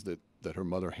 Things that her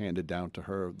mother handed down to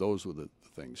her. Those were the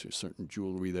things. There's certain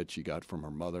jewelry that she got from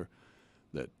her mother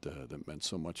that meant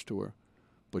so much to her.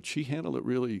 But she handled it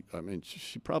really. I mean,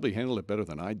 she probably handled it better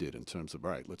than I did in terms of,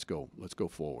 all right, let's go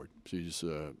forward. She's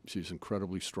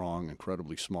incredibly strong,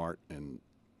 incredibly smart, and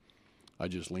I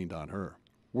just leaned on her.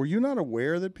 Were you not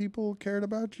aware that people cared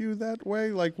about you that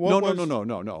way? Like what?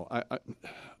 No.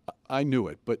 I knew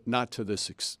it, but not to this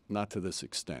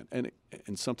extent. And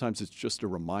sometimes it's just a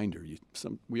reminder.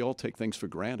 We all take things for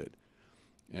granted.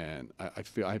 And I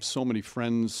feel I have so many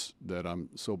friends that I'm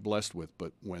so blessed with,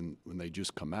 but when they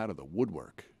just come out of the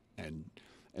woodwork, and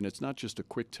it's not just a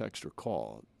quick text or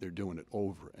call, they're doing it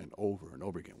over and over and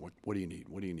over again. What do you need?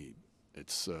 What do you need?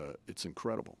 It's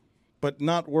incredible. But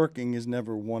not working is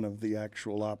never one of the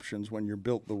actual options when you're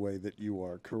built the way that you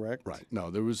are, correct? Right. No,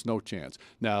 there was no chance.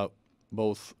 Now,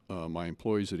 both my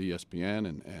employees at ESPN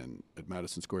and at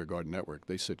Madison Square Garden Network,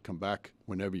 they said, come back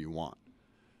whenever you want.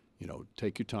 You know,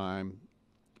 take your time.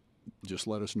 Just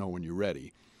let us know when you're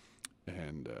ready.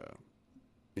 And,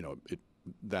 you know,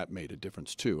 that made a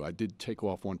difference, too. I did take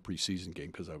off one preseason game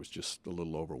because I was just a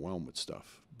little overwhelmed with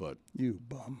stuff. But you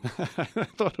bum. I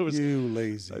thought it was you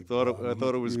lazy. I thought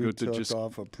it was good to just took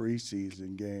off a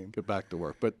preseason game. Get back to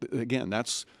work. But again,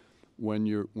 that's when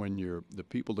you're the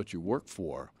people that you work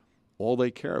for, all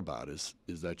they care about is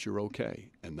that you're okay.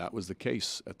 And that was the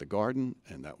case at the Garden,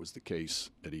 and that was the case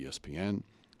at ESPN.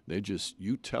 They just,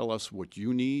 you tell us what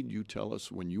you need, you tell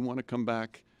us when you want to come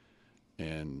back,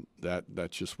 and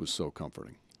that just was so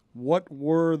comforting. What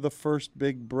were the first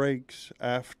big breaks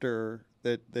after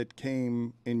that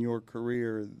came in your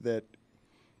career that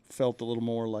felt a little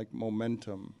more like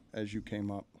momentum as you came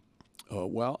up?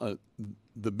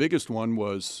 The biggest one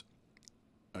was,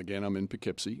 again, I'm in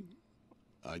Poughkeepsie.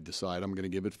 I decide I'm going to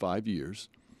give it 5 years.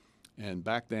 And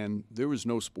back then, there was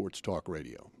no sports talk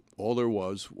radio. All there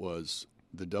was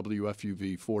the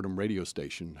WFUV Fordham radio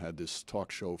station had this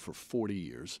talk show for 40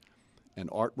 years. And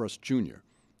Art Russ Jr.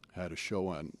 had a show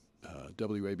on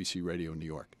WABC Radio in New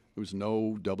York. There was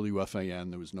no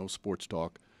WFAN. There was no sports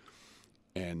talk.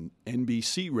 And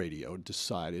NBC Radio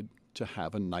decided to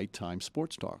have a nighttime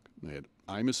sports talk. They had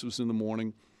Imus was in the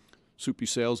morning, Soupy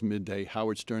Sales midday,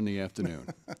 Howard Stern in the afternoon.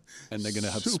 And they're going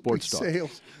to have sports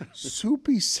talk.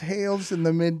 Soupy Sales in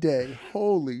the midday.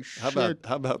 Holy shit.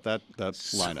 How about that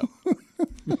lineup?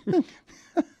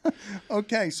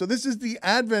 Okay, so this is the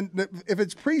advent. If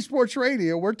it's pre-sports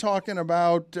radio, we're talking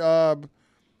about,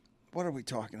 what are we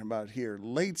talking about here?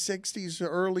 Late 60s or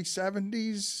early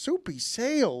 70s? Soupy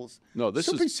Sales. No,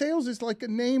 Soupy Sales is like a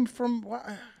name from...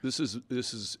 This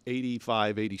is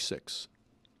 85, 86.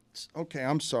 Okay,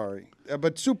 I'm sorry.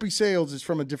 But Soupy Sales is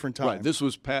from a different time. Right, this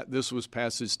was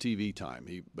past his TV time,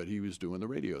 but he was doing the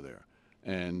radio there.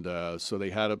 And so they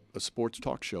had a sports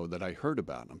talk show that I heard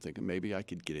about. I'm thinking maybe I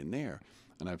could get in there.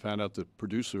 And I found out the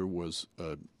producer was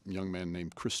a young man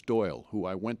named Chris Doyle, who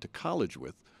I went to college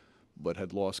with, but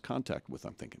had lost contact with.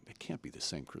 I'm thinking, it can't be the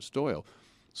same Chris Doyle.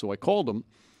 So I called him,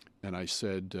 and I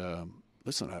said,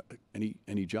 listen,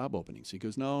 any job openings? He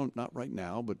goes, no, not right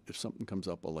now, but if something comes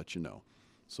up, I'll let you know.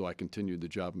 So I continued the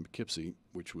job in Poughkeepsie,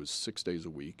 which was 6 days a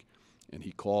week. And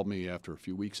he called me after a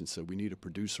few weeks and said, we need a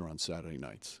producer on Saturday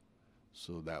nights.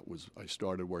 So I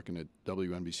started working at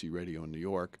WNBC Radio in New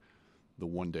York, the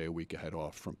 1 day a week I had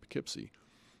off from Poughkeepsie.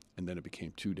 And then it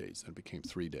became 2 days, then it became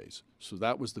 3 days. So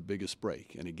that was the biggest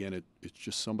break. And again, it's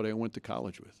just somebody I went to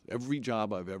college with. Every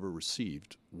job I've ever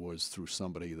received was through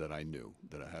somebody that I knew,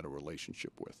 that I had a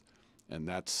relationship with. And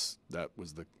that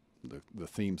was the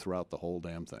theme throughout the whole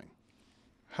damn thing.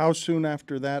 How soon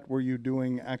after that were you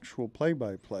doing actual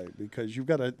play-by-play? Because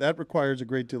that requires a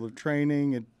great deal of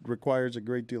training. It requires a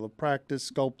great deal of practice,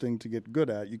 sculpting to get good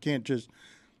at. You can't just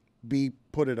be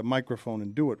put at a microphone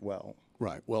and do it well.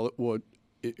 Right. Well,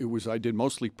 it was I did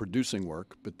mostly producing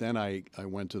work, but then I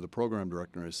went to the program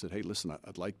director and I said, hey, listen,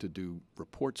 I'd like to do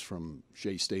reports from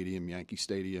Shea Stadium, Yankee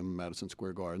Stadium, Madison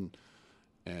Square Garden.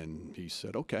 And he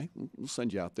said, okay, we'll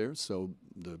send you out there. So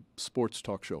the sports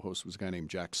talk show host was a guy named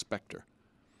Jack Spector.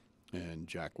 And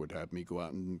Jack would have me go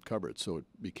out and cover it. So it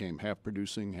became half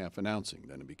producing, half announcing.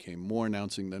 Then it became more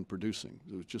announcing than producing.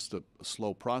 It was just a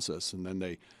slow process. And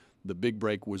then the big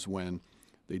break was when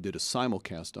they did a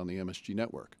simulcast on the MSG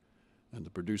network. And the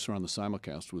producer on the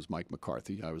simulcast was Mike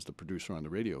McCarthy. I was the producer on the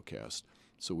radio cast.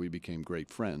 So we became great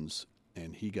friends.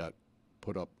 And he got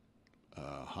put up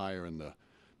higher in the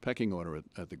pecking order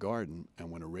at the Garden.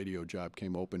 And when a radio job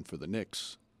came open for the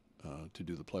Knicks, to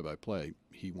do the play-by-play,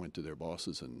 he went to their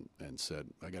bosses and said,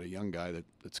 I got a young guy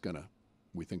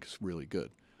we think is really good.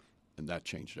 And that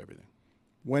changed everything.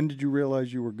 When did you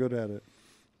realize you were good at it?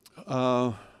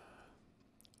 I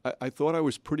thought I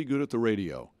was pretty good at the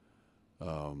radio.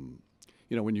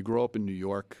 When you grow up in New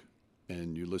York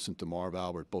and you listen to Marv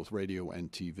Albert, both radio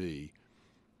and TV,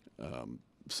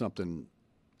 something,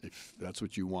 if that's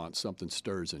what you want, something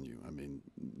stirs in you. I mean,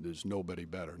 there's nobody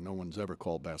better. No one's ever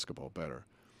called basketball better.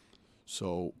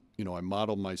 So, I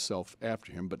modeled myself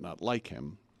after him, but not like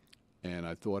him. And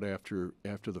I thought after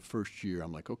the first year,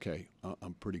 I'm like, okay,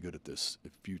 I'm pretty good at this.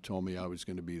 If you told me I was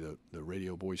going to be the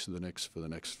radio voice of the Knicks for the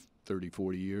next 30,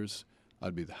 40 years,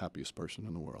 I'd be the happiest person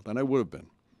in the world. And I would have been.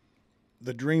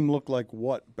 The dream looked like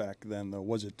what back then, though?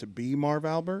 Was it to be Marv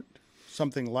Albert?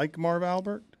 Something like Marv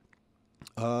Albert?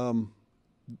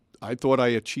 I thought I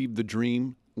achieved the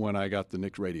dream when I got the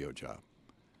Knicks radio job.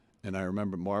 And I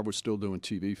remember Marv was still doing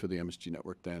TV for the MSG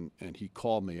network then, and he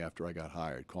called me after I got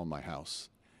hired, called my house.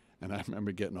 And I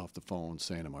remember getting off the phone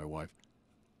saying to my wife,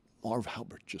 Marv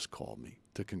Albert just called me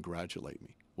to congratulate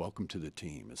me. Welcome to the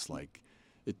team. It's like,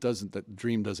 that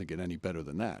dream doesn't get any better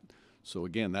than that. So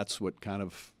again, that's what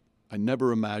I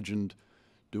never imagined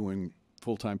doing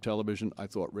full-time television. I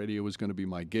thought radio was going to be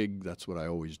my gig. That's what I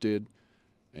always did,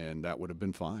 and that would have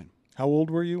been fine. How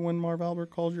old were you when Marv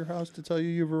Albert called your house to tell you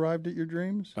you've arrived at your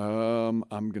dreams? I'm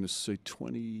going to say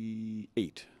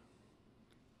 28.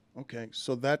 Okay,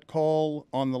 so that call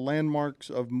on the landmarks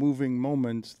of moving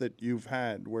moments that you've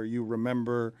had where you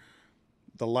remember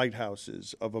the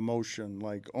lighthouses of emotion,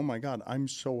 like, oh my God, I'm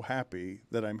so happy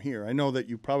that I'm here. I know that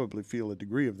you probably feel a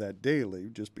degree of that daily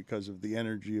just because of the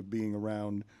energy of being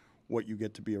around what you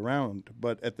get to be around.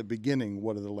 But at the beginning,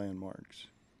 what are the landmarks?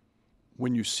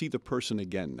 When you see the person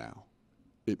again now,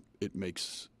 it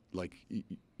makes, like,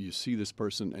 you see this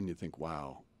person and you think,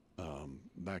 wow,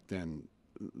 back then,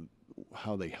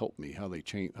 how they helped me, how they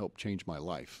helped change my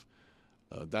life.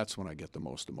 That's when I get the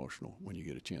most emotional, when you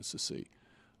get a chance to see.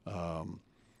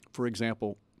 For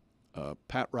example,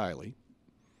 Pat Riley,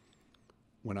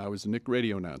 when I was a Nick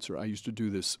radio announcer, I used to do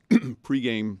this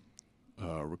pregame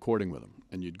recording with him.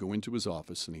 And you'd go into his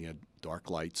office, and he had dark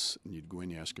lights, and you'd go in,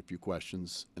 you ask a few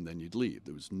questions, and then you'd leave.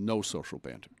 There was no social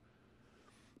banter.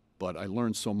 But I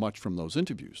learned so much from those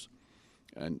interviews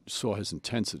and saw his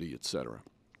intensity, et cetera.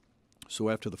 So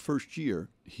after the first year,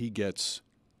 he gets,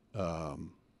 I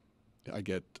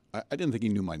didn't think he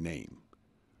knew my name.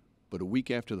 But a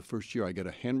week after the first year, I get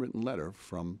a handwritten letter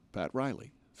from Pat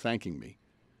Riley thanking me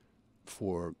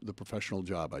for the professional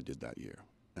job I did that year.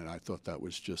 And I thought that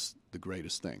was just the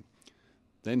greatest thing.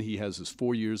 Then he has his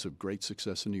 4 years of great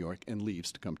success in New York and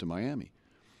leaves to come to Miami.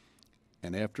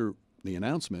 And after the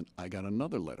announcement, I got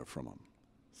another letter from him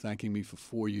thanking me for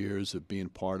 4 years of being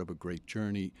part of a great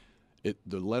journey.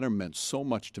 The letter meant so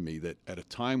much to me that at a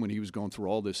time when he was going through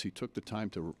all this, he took the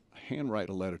time to handwrite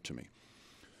a letter to me.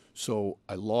 So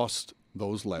I lost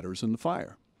those letters in the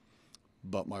fire.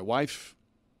 But my wife,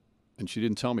 and she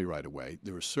didn't tell me right away,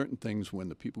 there were certain things when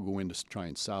the people go in to try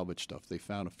and salvage stuff, they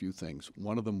found a few things.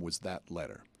 One of them was that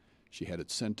letter. She had it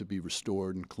sent to be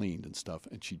restored and cleaned and stuff,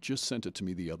 and she just sent it to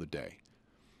me the other day.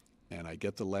 And I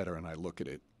get the letter and I look at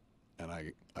it, and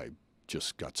I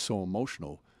just got so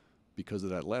emotional because of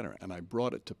that letter. And I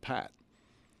brought it to Pat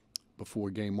before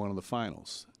game one of the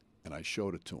finals, and I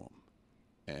showed it to him.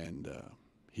 And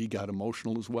he got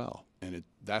emotional as well. And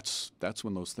that's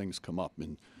when those things come up.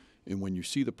 And when you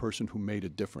see the person who made a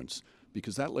difference,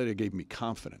 because that letter gave me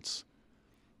confidence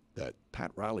that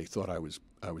Pat Riley thought I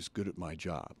was good at my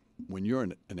job. When you're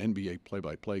an NBA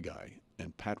play-by-play guy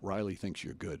and Pat Riley thinks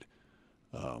you're good,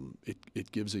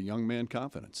 it gives a young man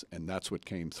confidence. And that's what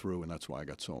came through, and that's why I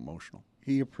got so emotional.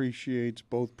 He appreciates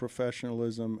both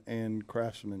professionalism and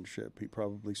craftsmanship. He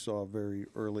probably saw very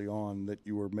early on that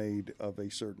you were made of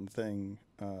a certain thing,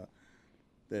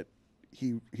 that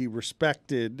he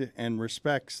respected and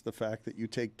respects the fact that you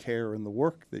take care in the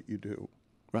work that you do.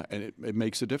 Right, and it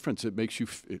makes a difference. It makes you,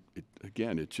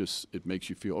 it makes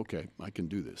you feel, okay, I can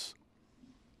do this.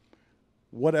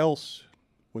 What else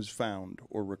was found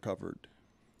or recovered?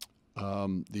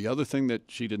 The other thing that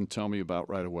she didn't tell me about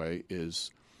right away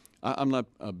is I'm not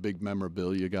a big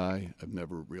memorabilia guy. I've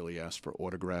never really asked for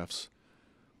autographs.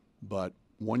 But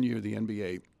one year the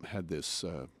NBA had this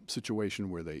situation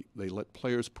where they let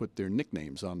players put their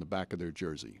nicknames on the back of their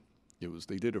jersey.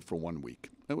 They did it for 1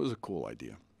 week. That was a cool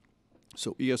idea.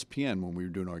 So ESPN, when we were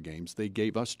doing our games, they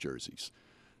gave us jerseys.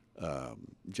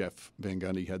 Jeff Van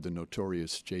Gundy had the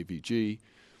notorious JVG.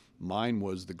 Mine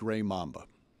was the Gray Mamba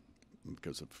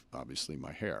because of obviously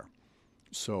my hair.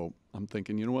 So I'm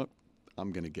thinking, you know what?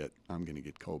 I'm gonna get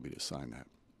Kobe to sign that.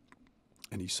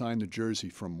 And he signed the jersey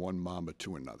from one Mamba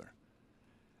to another.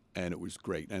 And it was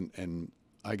great. And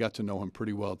I got to know him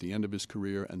pretty well at the end of his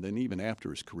career, and then even after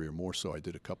his career more so. I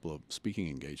did a couple of speaking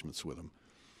engagements with him.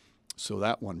 So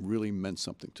that one really meant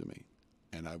something to me.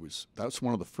 And that's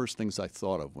one of the first things I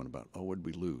thought of when what did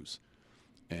we lose?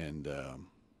 And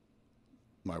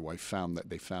my wife found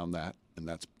that, and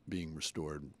that's being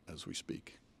restored as we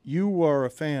speak. You are a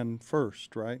fan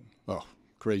first, right? Oh,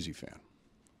 crazy fan.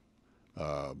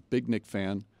 Big Nick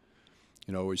fan.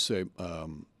 You know, I always say,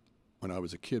 when I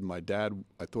was a kid, my dad,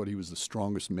 I thought he was the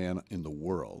strongest man in the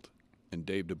world, and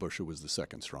Dave DeBusschere was the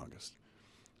second strongest.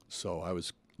 So I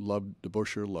loved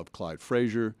DeBusschere, loved Clyde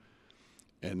Frazier,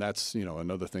 and that's,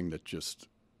 another thing that just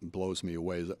blows me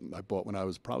away. I bought, when I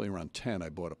was probably around 10, I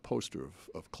bought a poster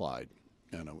of Clyde,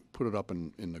 and I put it up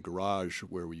in the garage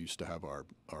where we used to have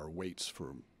our weights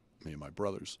for me and my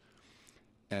brothers.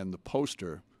 And the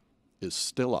poster is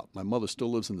still up. My mother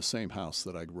still lives in the same house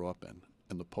that I grew up in,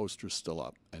 and the poster's still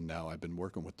up. And now I've been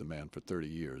working with the man for 30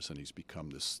 years, and he's become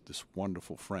this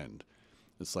wonderful friend.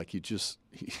 It's like you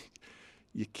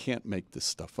can't make this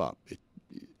stuff up.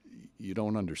 You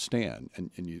don't understand,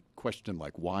 and you question,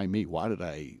 like, why me? Why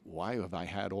have I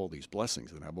had all these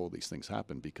blessings and have all these things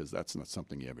happen? Because that's not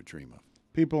something you ever dream of.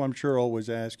 People, I'm sure, always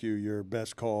ask you your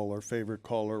best call or favorite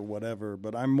call or whatever,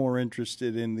 but I'm more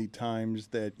interested in the times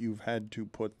that you've had to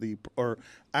or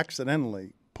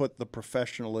accidentally put the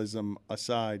professionalism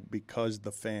aside because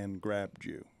the fan grabbed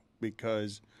you.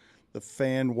 Because the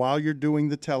fan, while you're doing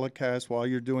the telecast, while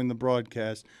you're doing the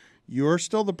broadcast, you're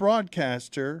still the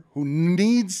broadcaster who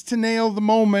needs to nail the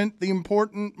moment, the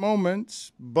important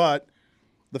moments, but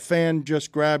the fan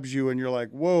just grabs you and you're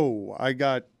like, whoa, I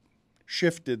got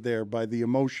shifted there by the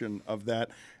emotion of that,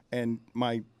 and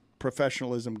my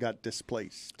professionalism got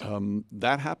displaced.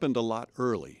 That happened a lot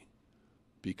early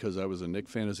because I was a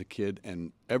Knicks fan as a kid,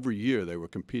 and every year they were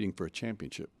competing for a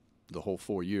championship, the whole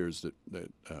 4 years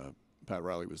that Pat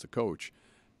Riley was the coach.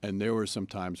 And there were some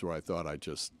times where I thought I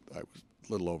was a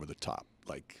little over the top,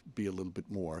 like be a little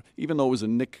bit more. Even though it was a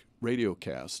Knicks radio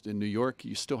cast in New York,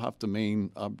 you still have to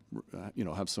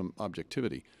have some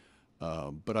objectivity.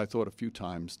 But I thought a few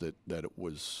times that it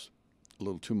was a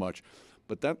little too much.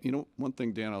 But that, one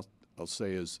thing, Dan, I'll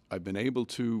say is I've been able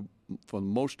to, for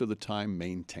most of the time,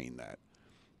 maintain that.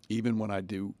 Even when I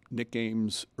do Knicks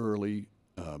games early,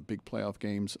 big playoff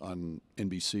games on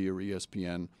NBC or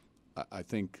ESPN, I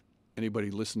think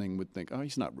anybody listening would think, oh,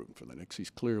 he's not rooting for the Knicks.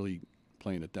 He's clearly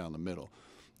playing it down the middle.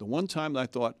 The one time that I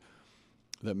thought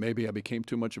that maybe I became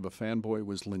too much of a fanboy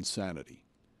was Linsanity,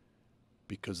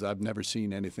 because I've never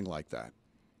seen anything like that,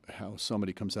 how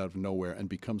somebody comes out of nowhere and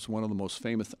becomes one of the most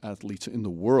famous athletes in the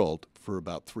world for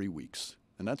about 3 weeks.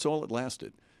 And that's all it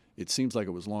lasted. It seems like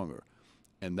it was longer.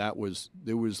 And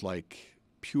there was like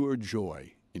pure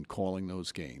joy in calling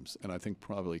those games. And I think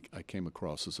probably I came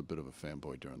across as a bit of a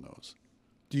fanboy during those.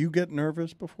 Do you get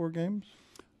nervous before games?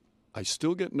 I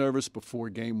still get nervous before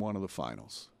game one of the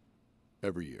finals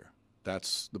every year.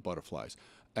 That's the butterflies.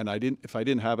 And if I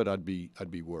didn't have it, I'd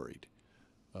be worried.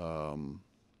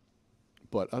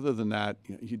 But other than that,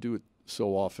 you do it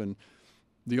so often.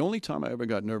 The only time I ever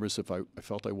got nervous if I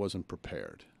felt I wasn't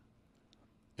prepared.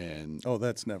 And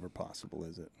that's never possible,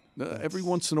 is it? Every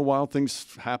once in a while,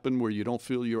 things happen where you don't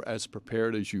feel you're as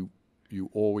prepared as you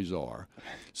always are.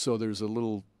 So there's a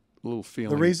little feeling.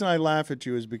 The reason I laugh at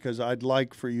you is because I'd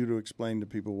like for you to explain to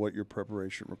people what your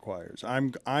preparation requires.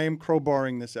 I am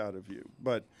crowbarring this out of you,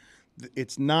 but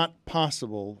it's not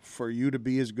possible for you to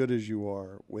be as good as you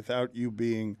are without you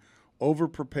being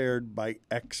over-prepared by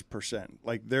X%.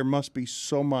 Like, there must be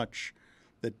so much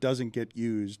that doesn't get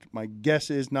used. My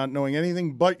guess is, not knowing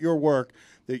anything but your work,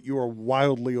 that you are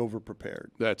wildly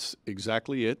over-prepared. That's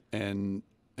exactly it. And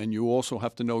you also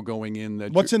have to know going in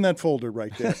that what's in that folder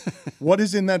right there? What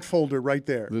is in that folder right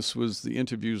there? This was the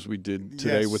interviews we did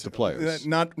today with the players.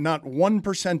 Not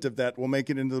 1% of that will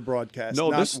make it into the broadcast.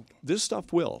 No, this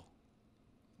stuff will.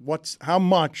 How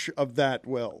much of that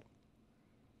will?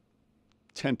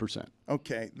 10%.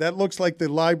 Okay, that looks like the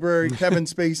library Kevin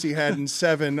Spacey had in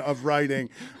 7 of writing,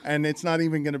 and it's not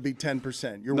even going to be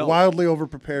 10%. You're wildly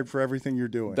overprepared for everything you're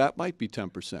doing. That might be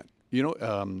 10%.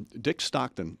 Dick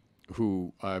Stockton,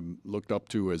 who I've looked up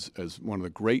to as one of the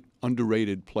great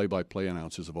underrated play-by-play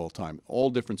announcers of all time, all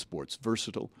different sports,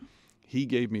 versatile. He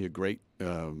gave me a great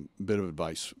bit of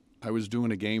advice. I was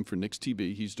doing a game for Knicks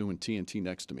TV. He's doing TNT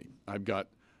next to me. I've got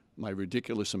my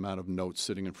ridiculous amount of notes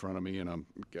sitting in front of me, and I'm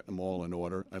getting them all in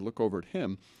order. I look over at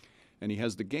him, and he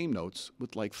has the game notes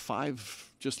with like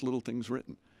 5 just little things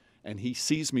written. And he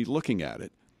sees me looking at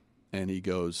it, and he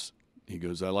goes,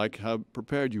 I like how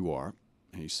prepared you are.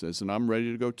 And he says, and I'm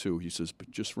ready to go too. He says, but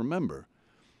just remember,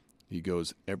 he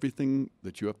goes, everything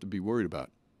that you have to be worried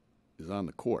about is on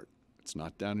the court. It's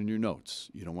not down in your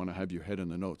notes. You don't want to have your head in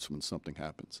the notes when something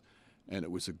happens. And it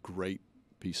was a great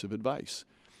piece of advice.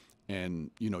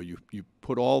 And, you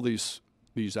put all these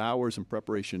hours in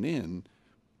preparation in,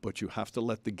 but you have to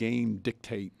let the game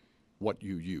dictate what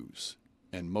you use.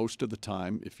 And most of the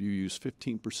time, if you use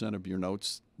 15% of your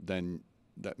notes, then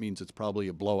that means it's probably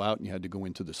a blowout and you had to go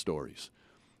into the stories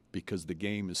because the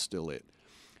game is still it.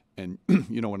 And,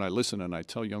 when I listen, and I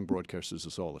tell young broadcasters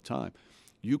this all the time,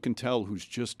 you can tell who's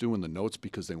just doing the notes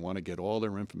because they want to get all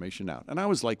their information out. And I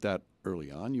was like that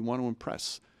early on. You want to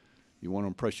impress. You want to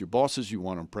impress your bosses, you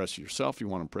want to impress yourself, you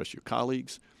want to impress your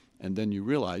colleagues, and then you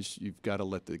realize you've got to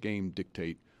let the game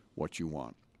dictate what you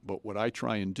want. But what I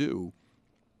try and do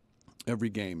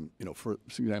every game, for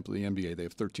example, the NBA, they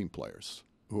have 13 players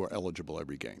who are eligible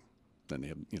every game. Then they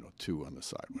have, 2 on the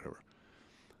side, whatever.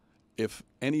 If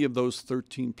any of those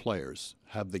 13 players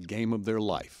have the game of their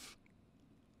life,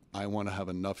 I want to have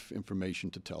enough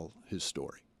information to tell his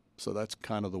story. So that's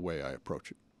kind of the way I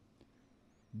approach it.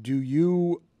 Do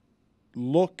you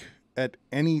look at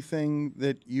anything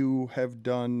that you have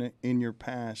done in your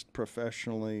past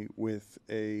professionally with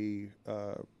a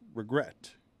regret,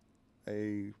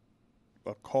 a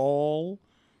call,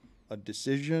 a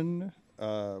decision,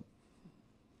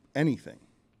 anything?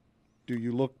 Do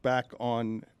you look back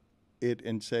on it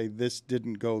and say, this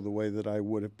didn't go the way that I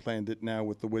would have planned it now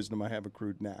with the wisdom I have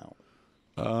accrued now?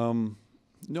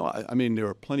 No, I mean, there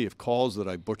are plenty of calls that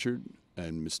I butchered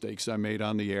and mistakes I made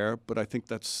on the air, but I think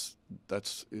it's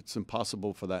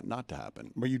impossible for that not to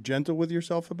happen. Were you gentle with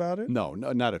yourself about it? No,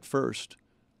 not at first.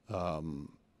 I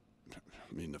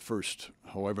mean, the first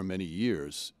however many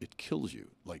years, it kills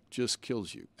you, like just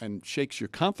kills you, and shakes your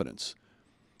confidence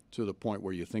to the point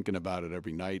where you're thinking about it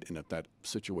every night. And if that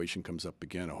situation comes up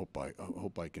again, I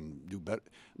hope I can do better.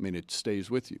 I mean, it stays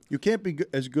with you. You can't be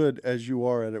as good as you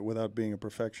are at it without being a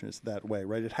perfectionist that way,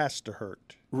 right? It has to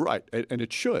hurt. Right, and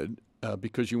it should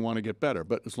because you want to get better,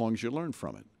 but as long as you learn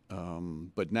from it.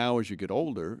 But now as you get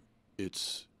older,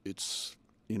 it's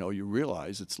you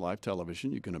realize it's live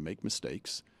television. You're going to make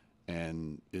mistakes,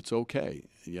 and it's okay.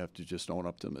 You have to just own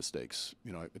up to mistakes.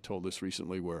 I told this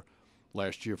recently where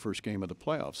last year, first game of the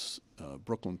playoffs,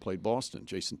 Brooklyn played Boston.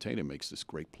 Jason Tatum makes this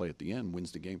great play at the end,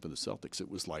 wins the game for the Celtics. It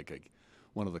was like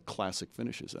one of the classic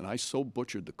finishes. And I so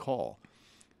butchered the call,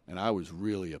 and I was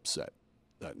really upset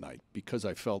that night because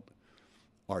I felt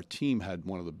our team had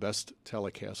one of the best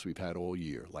telecasts we've had all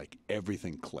year. Like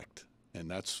everything clicked.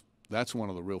 And that's one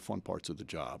of the real fun parts of the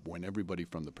job, when everybody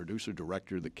from the producer,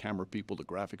 director, the camera people, the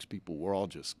graphics people, we're all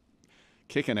just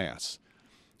kicking ass.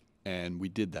 And we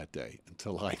did that day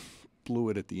until I blew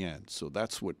it at the end. So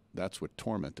that's what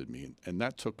tormented me, and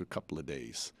that took a couple of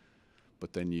days.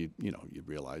 But then you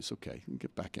realize, okay, you can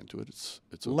get back into it. It's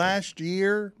okay. Last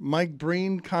year, Mike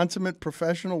Breen, consummate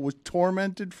professional, was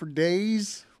tormented for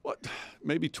days. What?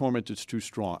 Maybe tormented's too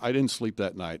strong. I didn't sleep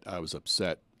that night. I was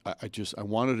upset. I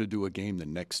wanted to do a game the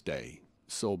next day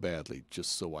so badly,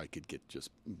 just so I could get just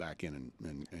back in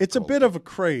and it's a bit of a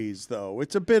craze, though.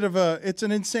 It's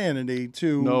an insanity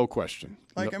to. No question.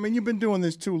 I mean, you've been doing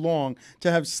this too long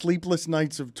to have sleepless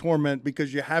nights of torment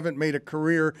because you haven't made a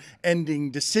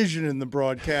career-ending decision in the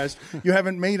broadcast. You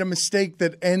haven't made a mistake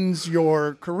that ends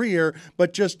your career,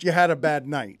 but just you had a bad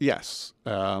night. Yes.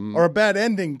 Or a bad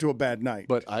ending to a bad night.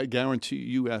 But I guarantee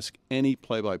you ask any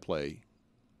play-by-play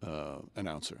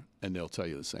announcer, and they'll tell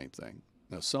you the same thing.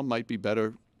 Now, some might be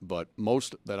better, but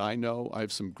most that I know, I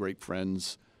have some great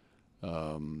friends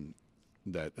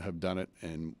that have done it,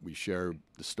 and we share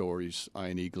the stories.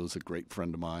 Ian Eagle is a great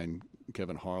friend of mine,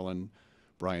 Kevin Harlan,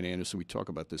 Brian Anderson. We talk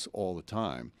about this all the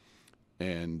time,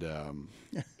 and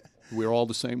we're all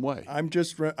the same way.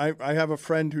 I have a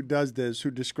friend who does this,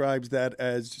 who describes that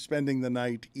as spending the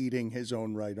night eating his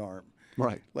own right arm.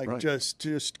 Right. Like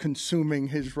just consuming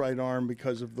his right arm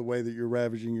because of the way that you're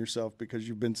ravaging yourself because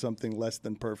you've been something less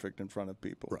than perfect in front of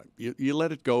people. Right. You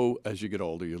let it go as you get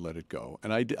older. You let it go.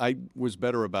 And I was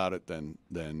better about it than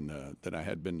I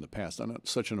had been in the past on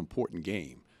such an important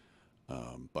game.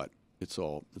 But it's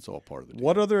all part of the deal.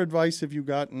 What other advice have you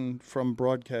gotten from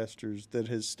broadcasters that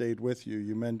has stayed with you?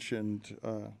 You mentioned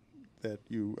that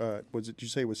you you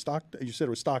said it was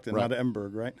Stockton, right. Not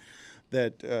Emberg, right?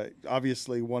 That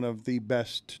obviously one of the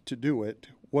best to do it.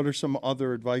 What are some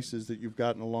other advices that you've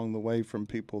gotten along the way from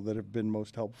people that have been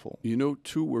most helpful?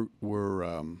 Two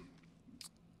were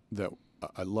that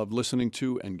I love listening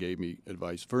to and gave me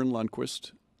advice. Vern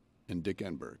Lundquist and Dick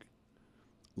Enberg.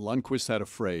 Lundquist had a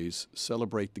phrase,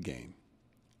 celebrate the game.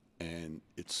 And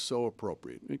it's so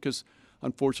appropriate because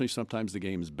unfortunately sometimes the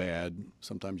game is bad.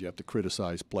 Sometimes you have to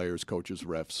criticize players, coaches,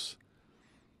 refs.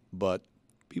 But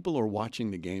people are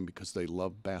watching the game because they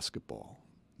love basketball.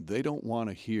 They don't want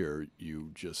to hear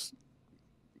you just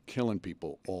killing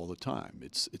people all the time.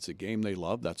 It's a game they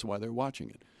love. That's why they're watching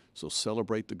it. So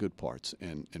celebrate the good parts.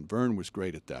 And Vern was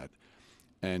great at that.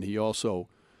 And he also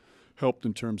helped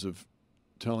in terms of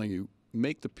telling you,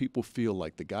 make the people feel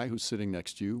like the guy who's sitting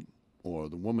next to you or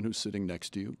the woman who's sitting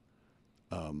next to you,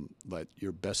 that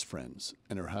you're best friends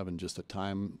and are having just a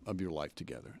time of your life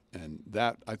together. And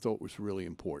that I thought was really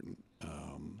important.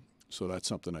 So that's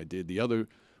something I did. The other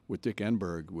with Dick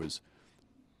Enberg was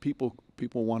people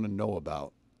want to know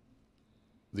about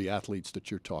the athletes that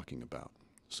you're talking about.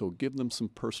 So give them some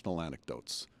personal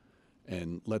anecdotes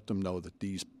and let them know that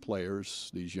these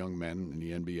players, these young men in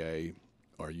the NBA,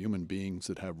 are human beings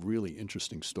that have really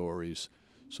interesting stories.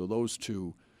 So those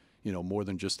two, more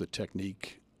than just the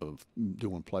technique of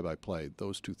doing play-by-play,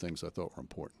 those two things I thought were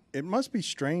important. It must be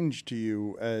strange to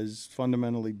you, as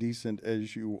fundamentally decent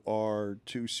as you are,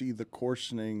 to see the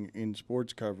coarsening in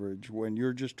sports coverage when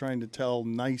you're just trying to tell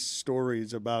nice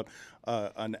stories about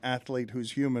an athlete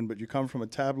who's human, but you come from a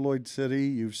tabloid city.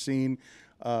 You've seen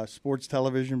sports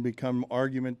television become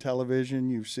argument television.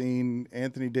 You've seen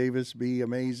Anthony Davis be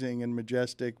amazing and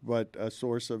majestic, but a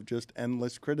source of just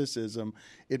endless criticism.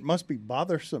 It must be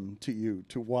bothersome to you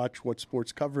to watch what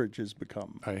sports coverage has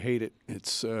become. I hate it.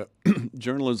 It's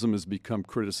journalism has become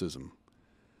criticism,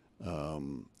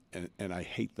 and I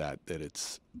hate that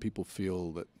it's people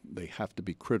feel that they have to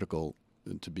be critical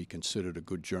to be considered a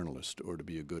good journalist or to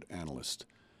be a good analyst.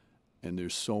 And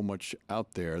there's so much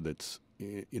out there that's,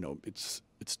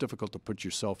 it's difficult to put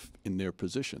yourself in their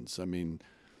positions. I mean,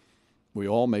 we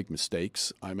all make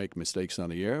mistakes. I make mistakes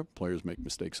on the air. Players make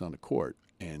mistakes on the court,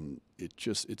 and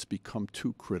it's become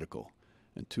too critical,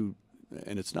 and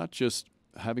it's not just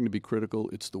having to be critical.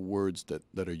 It's the words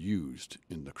that are used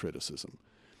in the criticism.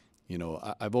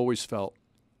 I've always felt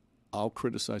I'll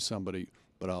criticize somebody,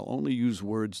 but I'll only use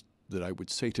words that I would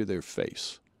say to their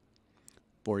face.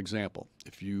 For example,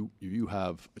 if you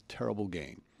have a terrible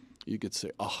game, you could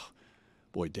say, "Oh,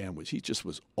 boy, Dan he just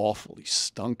was awful. He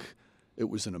stunk. It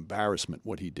was an embarrassment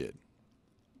what he did."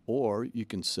 Or you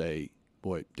can say,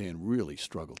 "Boy, Dan really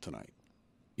struggled tonight."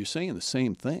 You're saying the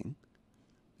same thing.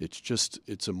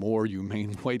 It's a more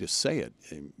humane way to say it.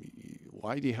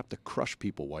 Why do you have to crush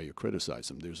people while you criticize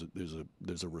them?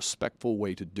 There's a respectful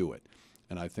way to do it,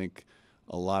 and I think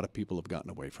a lot of people have gotten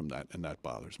away from that, and that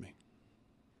bothers me.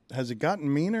 Has it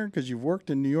gotten meaner? Because you've worked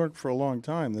in New York for a long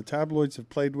time. The tabloids have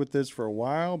played with this for a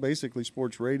while. Basically,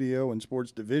 sports radio and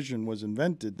sports division was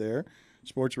invented there.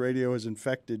 Sports radio has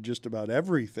infected just about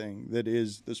everything that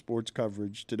is the sports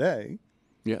coverage today.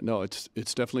 Yeah, no, it's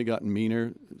definitely gotten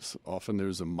meaner. Often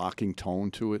there's a mocking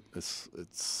tone to it.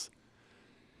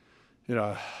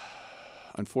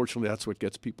 Unfortunately, that's what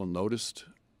gets people noticed,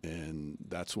 and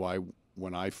that's why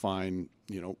when I find,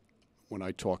 when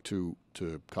I talk to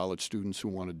college students who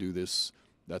want to do this,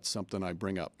 that's something I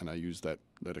bring up, and I use that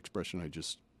expression I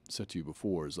just said to you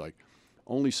before, is like,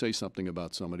 only say something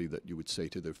about somebody that you would say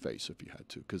to their face if you had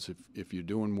to. Because if you're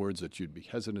doing words that you'd be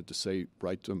hesitant to say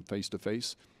right to them face to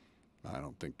face, I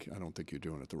don't think you're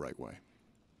doing it the right way.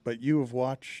 But you have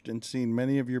watched and seen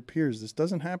many of your peers. This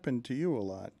doesn't happen to you a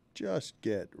lot. Just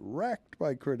get wrecked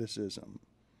by criticism.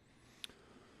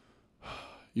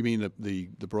 You mean the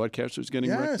broadcasters getting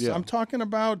wrecked? Yes, Yeah. I'm talking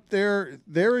about there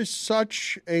is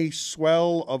such a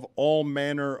swell of all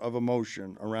manner of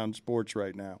emotion around sports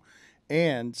right now,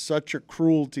 and such a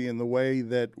cruelty in the way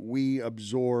that we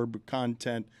absorb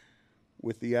content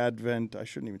with the advent, I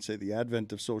shouldn't even say the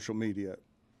advent of social media,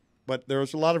 but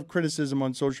there's a lot of criticism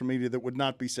on social media that would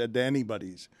not be said to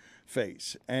anybody's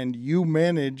face. And you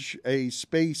manage a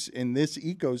space in this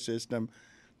ecosystem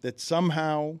that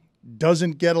somehow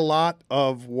doesn't get a lot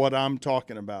of what I'm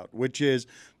talking about, which is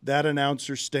that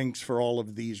announcer stinks for all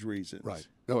of these reasons. Right.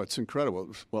 No, it's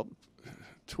incredible. Well,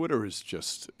 Twitter is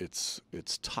just, it's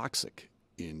toxic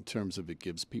in terms of it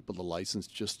gives people the license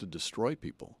just to destroy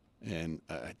people. And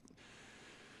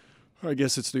I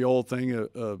guess it's the old thing,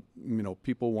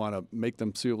 people want to make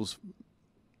themselves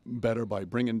better by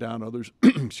bringing down others,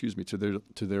 excuse me, to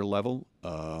their level.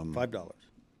 $5.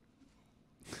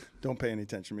 Don't pay any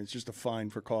attention to me. It's just a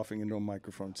fine for coughing into a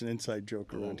microphone. It's an inside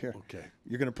joke around here. Okay.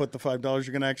 You're going to put the $5.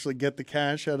 You're going to actually get the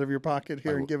cash out of your pocket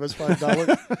here and give us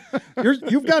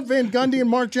 $5. You've got Van Gundy and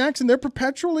Mark Jackson. They're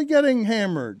perpetually getting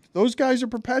hammered. Those guys are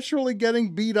perpetually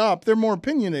getting beat up. They're more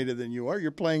opinionated than you are. You're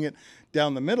playing it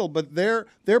down the middle, but their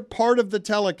part of the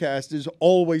telecast is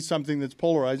always something that's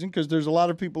polarizing because there's a lot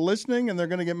of people listening and they're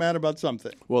going to get mad about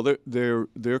something. Well,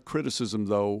 their criticism,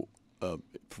 though,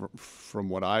 from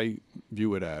what I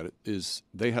view it at, is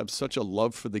they have such a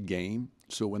love for the game.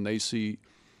 So when they see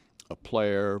a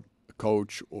player, a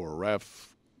coach, or a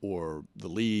ref, or the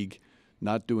league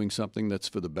not doing something that's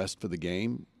for the best for the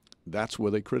game, that's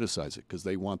where they criticize it because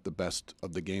they want the best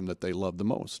of the game that they love the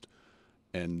most.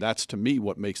 And that's, to me,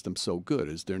 what makes them so good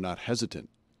is they're not hesitant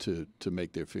to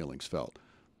make their feelings felt.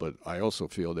 But I also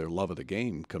feel their love of the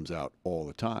game comes out all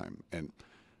the time. And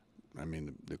I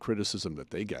mean, the criticism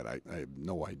that they get, I have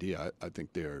no idea. I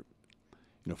think they're,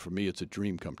 for me, it's a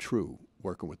dream come true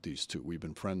working with these two. We've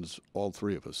been friends, all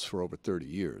three of us, for over 30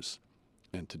 years.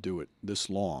 And to do it this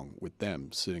long with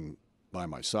them sitting by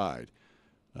my side,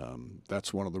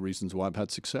 that's one of the reasons why I've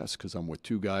had success, because I'm with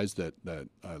two guys that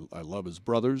I love as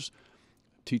brothers,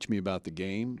 teach me about the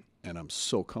game, and I'm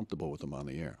so comfortable with them on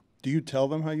the air. Do you tell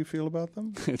them how you feel about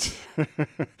them?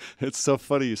 It's so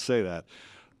funny you say that.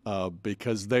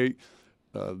 Because they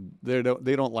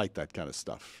don't like that kind of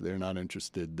stuff. They're not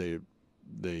interested.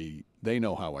 they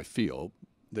know how I feel.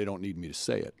 They don't need me to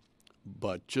say it.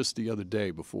 But just the other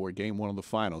day, before game one of the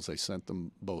finals, I sent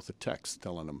them both a text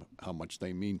telling them how much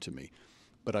they mean to me.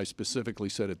 But I specifically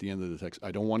said at the end of the text,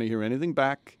 I don't want to hear anything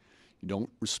back. You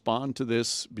don't respond to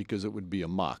this because it would be a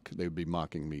mock. They would be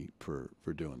mocking me for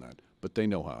doing that. But they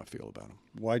know how I feel about them.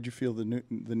 Why'd you feel the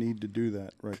need to do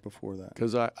that right before that?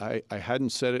 Because I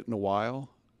hadn't said it in a while.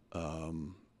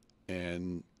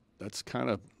 And that's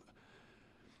kind of,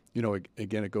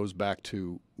 again, it goes back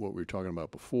to what we were talking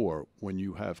about before. When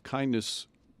you have kindness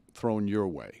thrown your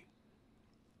way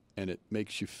and it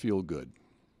makes you feel good,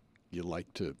 you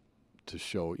like to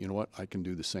show, you know what, I can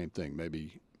do the same thing.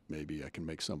 Maybe I can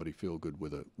make somebody feel good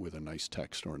with a nice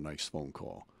text or a nice phone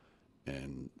call.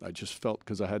 And I just felt,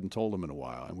 because I hadn't told them in a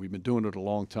while, and we've been doing it a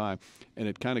long time, and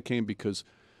it kind of came because,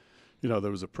 there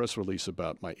was a press release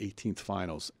about my 18th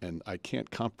finals, and I can't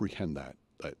comprehend that.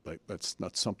 That's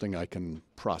not something I can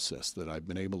process, that I've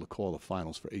been able to call the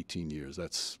finals for 18 years.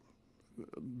 That's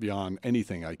beyond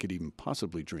anything I could even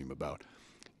possibly dream about.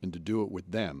 And to do it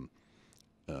with them,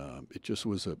 it just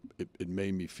was it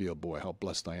made me feel, boy, how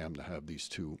blessed I am to have these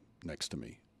two next to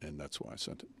me, and that's why I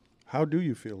sent it. How do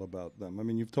you feel about them? I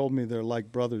mean, you've told me they're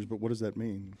like brothers, but what does that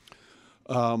mean?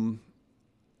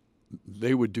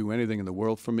 They would do anything in the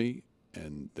world for me,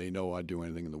 and they know I'd do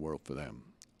anything in the world for them.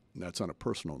 And that's on a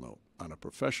personal note. On a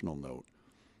professional note,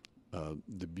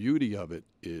 the beauty of it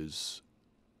is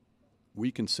we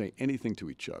can say anything to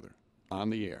each other on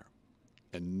the air,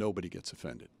 and nobody gets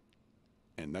offended.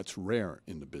 And that's rare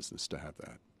in the business to have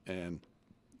that. And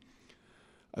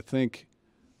I think,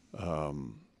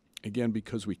 again,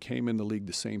 because we came in the league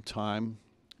the same time,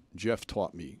 Jeff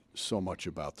taught me so much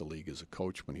about the league as a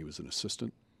coach when he was an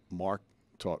assistant. Mark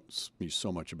taught me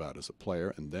so much about it as a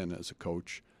player, and then as a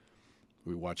coach.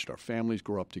 We watched our families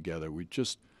grow up together. We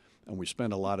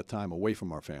spent a lot of time away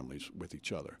from our families with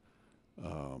each other.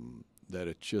 That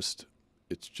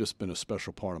it's just been a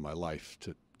special part of my life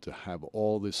to have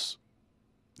all these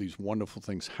wonderful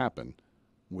things happen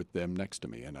with them next to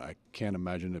me, and I can't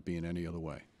imagine it being any other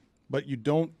way. But you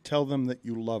don't tell them that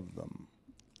you love them.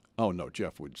 Oh, no,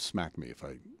 Jeff would smack me if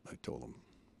I told them.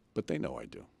 But they know I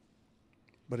do.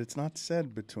 But it's not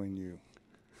said between you.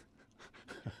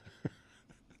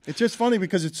 It's just funny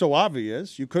because it's so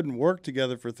obvious. You couldn't work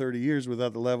together for 30 years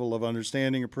without the level of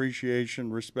understanding, appreciation,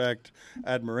 respect,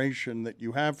 admiration that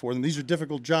you have for them. These are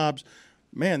difficult jobs.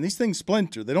 Man, these things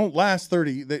splinter. They don't last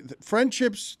 30.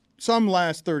 Friendships, some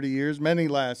last 30 years, many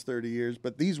last 30 years,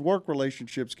 but these work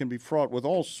relationships can be fraught with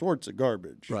all sorts of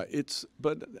garbage. Right.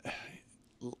 But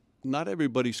not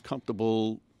everybody's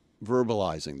comfortable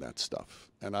verbalizing that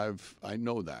stuff. And I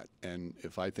know that. And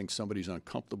if I think somebody's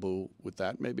uncomfortable with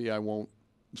that, maybe I won't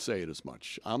say it as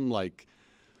much. I'm like,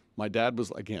 my dad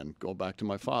was, again, go back to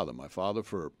my father. My father,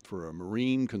 for a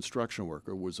marine construction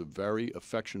worker, was a very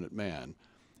affectionate man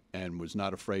and was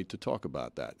not afraid to talk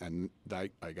about that. And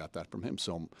I got that from him.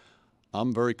 So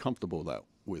I'm very comfortable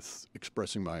with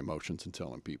expressing my emotions and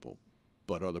telling people,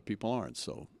 but other people aren't.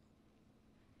 So,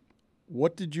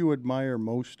 what did you admire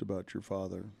most about your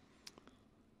father?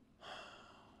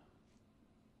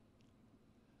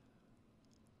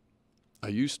 I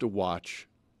used to watch,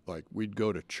 like, we'd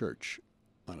go to church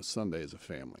on a Sunday as a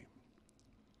family,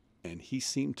 and he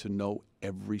seemed to know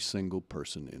every single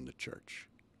person in the church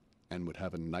and would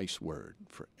have a nice word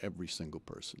for every single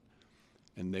person.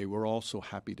 And they were all so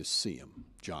happy to see him,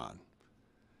 John.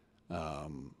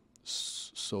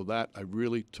 So that, I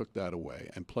really took that away.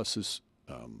 And plus his,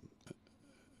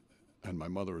 and my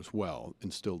mother as well,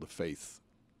 instilled a faith,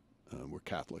 we're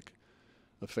Catholic,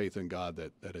 a faith in God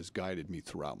that has guided me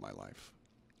throughout my life.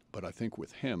 But I think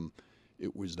with him,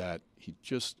 it was that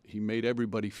he made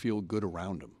everybody feel good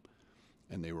around him,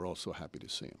 and they were all so happy to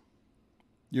see him.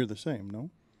 You're the same,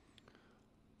 no?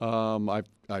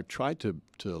 I've tried to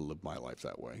live my life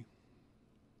that way,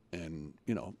 and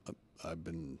I've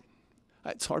been.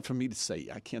 It's hard for me to say.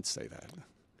 I can't say that.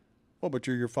 Well, but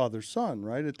you're your father's son,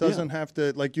 right? It doesn't have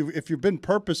to, like, if you've been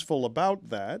purposeful about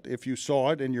that, if you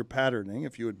saw it in your patterning,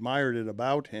 if you admired it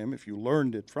about him, if you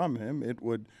learned it from him, it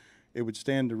would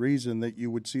stand to reason that you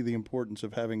would see the importance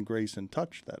of having grace and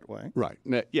touch that way. Right.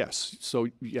 Yes. So,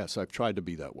 yes, I've tried to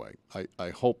be that way. I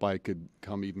hope I could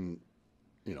come even,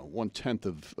 1/10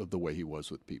 of the way he was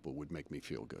with people would make me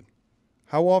feel good.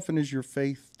 How often is your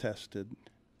faith tested?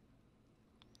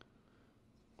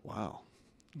 Wow.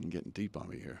 You're getting deep on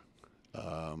me here.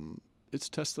 It's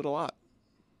tested a lot.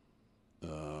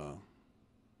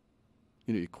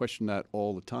 You question that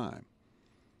all the time.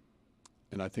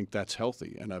 And I think that's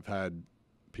healthy. And I've had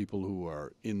people who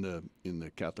are in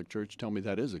the Catholic Church tell me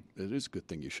it is a good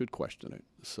thing. You should question it.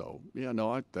 So yeah,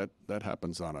 no, that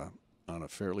happens on a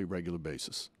fairly regular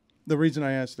basis. The reason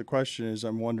I asked the question is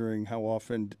I'm wondering how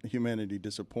often humanity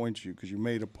disappoints you, because you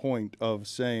made a point of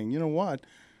saying, you know what,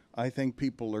 I think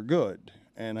people are good.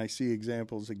 And I see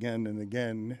examples again and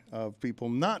again of people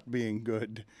not being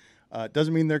good.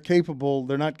 Doesn't mean they're capable.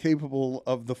 They're not capable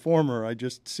of the former. I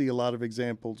just see a lot of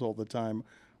examples all the time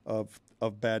of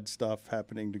bad stuff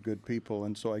happening to good people.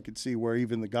 And so I could see where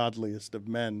even the godliest of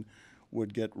men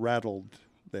would get rattled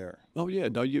there. Oh, yeah.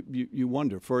 No, you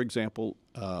wonder. For example,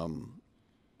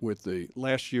 with the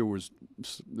last year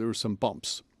there were some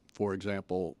bumps. For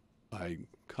example, I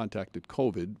contacted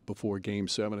COVID before Game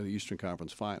 7 of the Eastern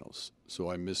Conference Finals.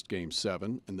 So I missed Game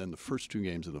 7, and then the first 2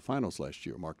 games of the finals last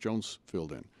year, Mark Jones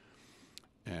filled in.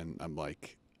 And I'm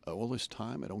like, all this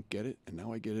time, I don't get it, and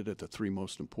now I get it at the 3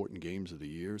 most important games of the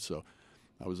year. So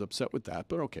I was upset with that,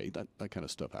 but okay, that kind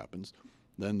of stuff happens.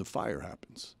 Then the fire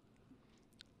happens.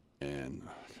 And,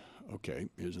 okay,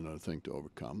 here's another thing to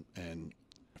overcome. And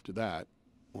after that,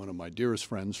 one of my dearest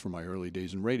friends from my early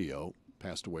days in radio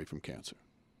passed away from cancer.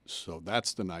 So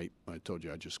that's the night I told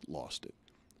you I just lost it.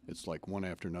 It's like one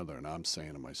after another, and I'm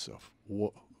saying to myself,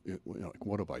 what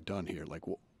have I done here? Like,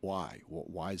 why?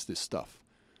 Why is this stuff?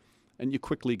 And you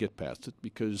quickly get past it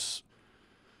because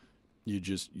you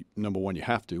just, number one, you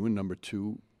have to, and number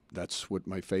two, that's what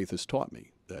my faith has taught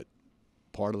me, that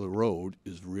part of the road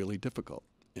is really difficult.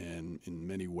 And in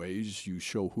many ways, you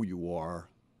show who you are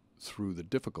through the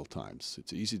difficult times.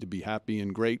 It's easy to be happy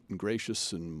and great and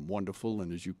gracious and wonderful,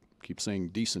 and as you keep saying,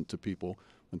 decent to people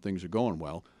when things are going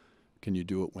well. Can you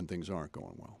do it when things aren't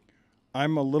going well?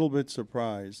 I'm a little bit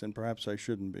surprised, and perhaps I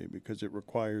shouldn't be, because it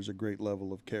requires a great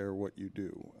level of care what you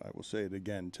do. I will say it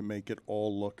again, to make it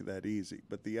all look that easy.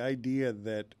 But the idea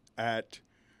that at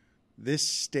this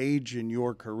stage in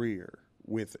your career,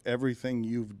 with everything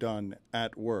you've done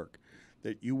at work,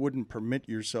 that you wouldn't permit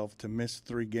yourself to miss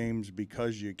 3 games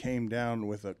because you came down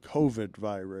with a COVID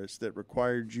virus that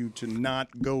required you to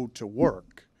not go to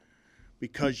work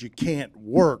because you can't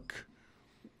work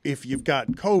if you've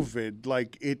got COVID.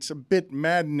 Like, it's a bit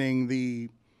maddening, the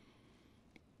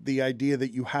idea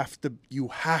that you have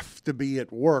to be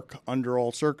at work under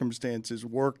all circumstances.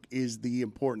 Work is the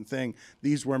important thing.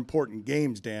 These were important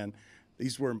games, Dan.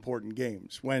 These were important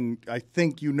games. When I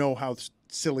think you know how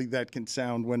silly that can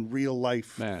sound when real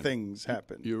life things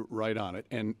happen. You're right on it.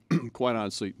 And quite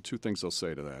honestly, 2 things I'll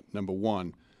say to that. Number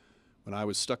one, when I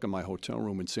was stuck in my hotel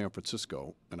room in San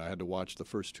Francisco and I had to watch the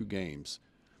first 2 games,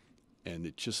 and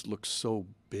it just looked so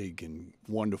big and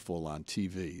wonderful on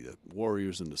TV, the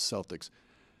Warriors and the Celtics,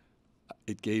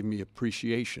 it gave me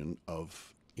appreciation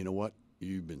of, you know what,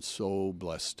 you've been so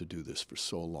blessed to do this for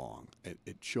so long.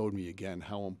 It showed me again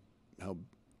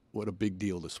what a big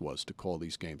deal this was to call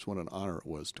these games, what an honor it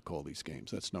was to call these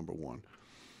games. That's number one.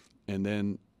 And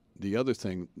then the other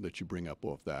thing that you bring up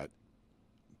off that,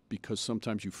 because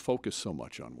sometimes you focus so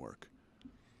much on work,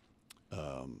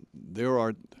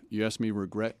 you ask me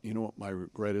regret, you know what my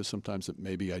regret is sometimes? That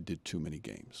maybe I did too many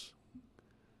games,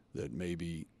 that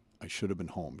maybe I should have been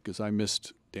home, because I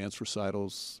missed dance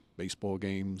recitals, baseball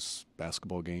games,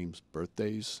 basketball games,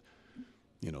 birthdays.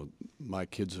 You know, my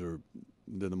kids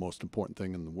they're the most important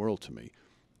thing in the world to me,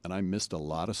 and I missed a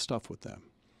lot of stuff with them.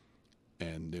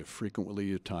 And there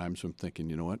frequently are times when I'm thinking,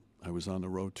 you know what, I was on the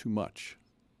road too much.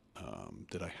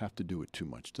 Did I have to do it too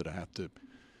much? Did I have to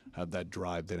have that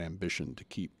drive, that ambition to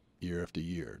keep year after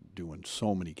year doing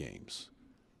so many games?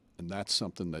 And that's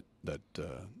something that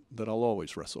I'll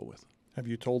always wrestle with. Have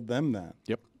you told them that?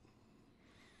 Yep.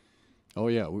 Oh,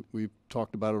 yeah, we've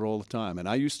talked about it all the time. And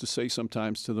I used to say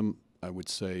sometimes to them, I would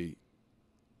say,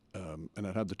 and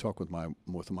I'd have to talk with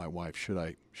my wife, should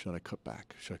I cut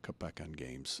back? Should I cut back on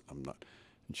games? I'm not.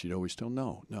 And she'd always tell,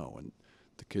 no. And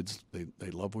the kids,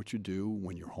 they love what you do.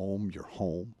 When you're home, you're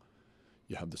home.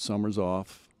 You have the summers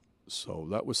off. So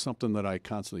that was something that I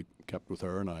constantly kept with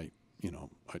her, and I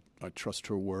trust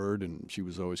her word, and she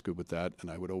was always good with that.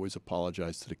 And I would always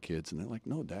apologize to the kids, and they're like,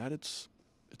 no, Dad, it's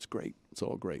great. It's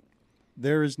all great.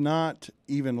 There is not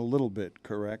even a little bit,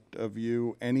 correct, of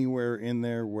you anywhere in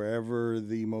there, wherever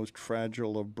the most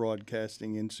fragile of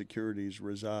broadcasting insecurities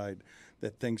reside,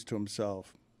 that thinks to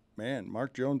himself, man,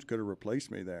 Mark Jones could have replaced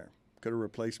me there, could have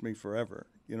replaced me forever.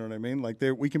 You know what I mean? Like,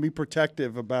 we can be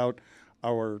protective about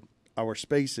our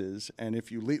spaces, and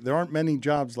if you leave, there aren't many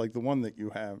jobs like the one that you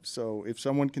have. So if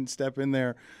someone can step in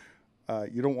there,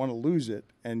 you don't want to lose it,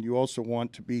 and you also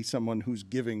want to be someone who's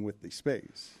giving with the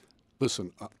space.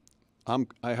 Listen,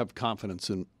 I have confidence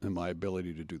in my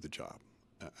ability to do the job.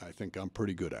 I think I'm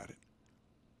pretty good at it.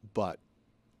 But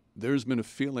there's been a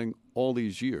feeling all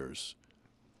these years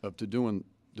of doing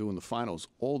the finals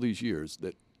all these years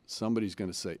that somebody's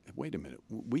going to say, wait a minute,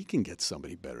 we can get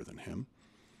somebody better than him.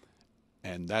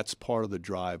 And that's part of the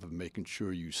drive of making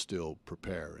sure you still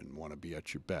prepare and want to be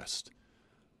at your best,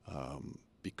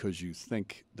 because you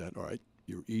think that, all right,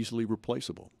 you're easily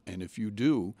replaceable. And if you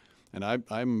do, and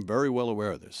I'm very well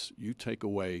aware of this, you take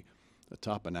away a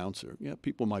top announcer, yeah,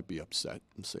 people might be upset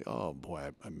and say, oh, boy,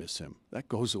 I miss him. That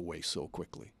goes away so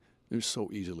quickly. They're so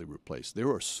easily replaced.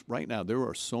 Right now, there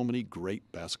are so many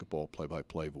great basketball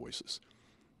play-by-play voices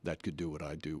that could do what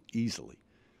I do easily.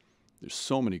 There's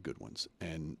so many good ones,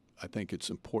 and I think it's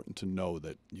important to know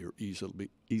that you're easily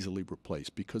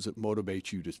replaced, because it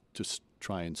motivates you to just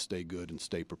try and stay good and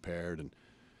stay prepared. And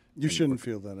you shouldn't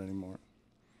feel that anymore.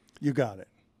 You got it.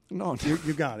 No,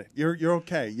 you got it. You're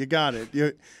okay. You got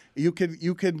it. You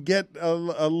could get a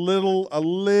little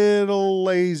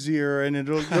lazier, and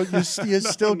you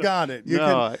still got it.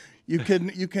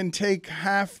 You can take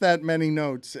half that many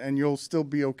notes, and you'll still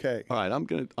be okay. All right, I'm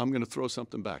gonna throw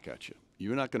something back at you.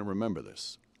 You're not gonna remember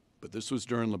this, but this was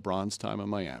during LeBron's time in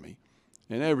Miami,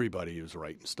 and everybody was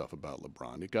writing stuff about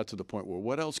LeBron. It got to the point where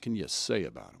what else can you say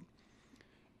about him?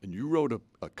 And you wrote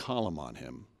a column on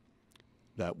him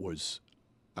that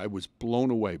I was blown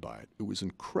away by it. It was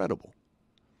incredible.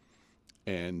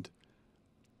 And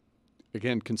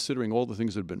again, considering all the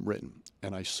things that have been written,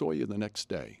 and I saw you the next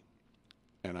day,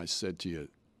 and I said to you,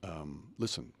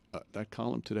 listen, that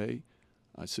column today,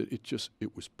 I said,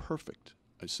 it was perfect.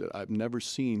 I said, I've never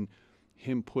seen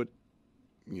him put,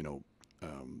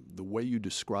 the way you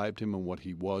described him and what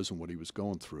he was and what he was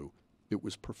going through, it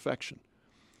was perfection.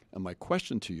 And my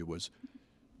question to you was,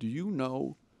 do you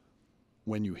know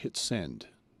when you hit send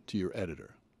to your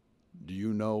editor, do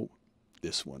you know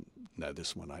this one? Now,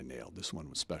 this one I nailed. This one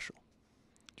was special.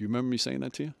 Do you remember me saying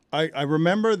that to you? I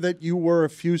remember that you were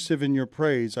effusive in your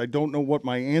praise. I don't know what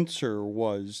my answer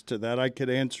was to that. I could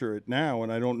answer it now,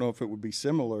 and I don't know if it would be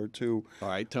similar to. All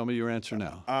right, tell me your answer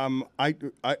now.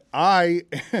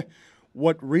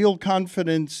 What real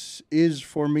confidence is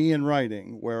for me in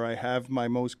writing, where I have my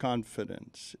most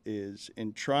confidence, is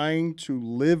in trying to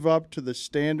live up to the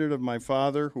standard of my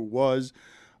father, who was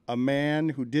a man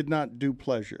who did not do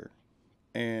pleasure.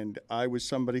 And I was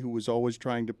somebody who was always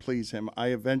trying to please him. I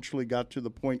eventually got to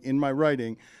the point in my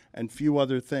writing and few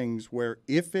other things where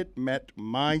if it met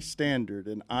my standard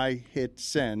and I hit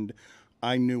send,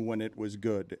 I knew when it was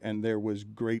good, and there was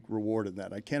great reward in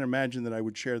that. I can't imagine that I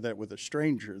would share that with a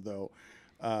stranger, though,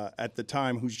 at the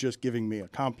time, who's just giving me a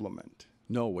compliment.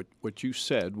 No, what you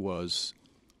said was,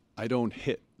 I don't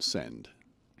hit send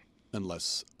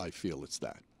unless I feel it's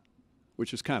that,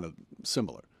 which is kind of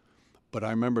similar. But I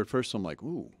remember at first I'm like,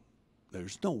 ooh,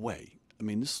 there's no way. I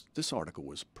mean, this article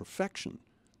was perfection.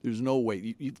 There's no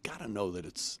way. You've got to know that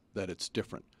it's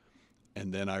different.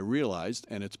 And then I realized,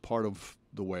 and it's part of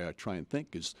the way I try and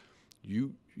think, is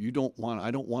I don't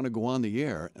want to go on the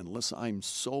air unless I'm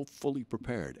so fully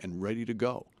prepared and ready to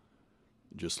go.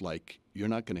 Just like you're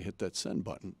not going to hit that send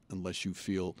button unless you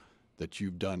feel that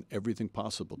you've done everything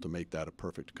possible to make that a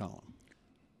perfect column.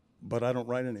 But I don't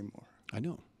write anymore. I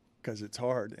know. Because it's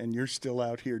hard, and you're still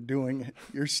out here doing it.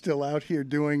 You're still out here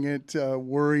doing it,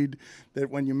 worried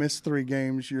that when you miss 3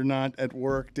 games, you're not at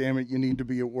work. Damn it, you need to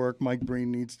be at work. Mike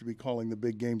Breen needs to be calling the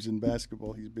big games in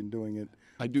basketball. He's been doing it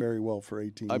very well for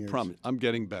 18 years. I promise. I'm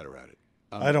getting better at it.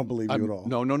 I don't believe you at all.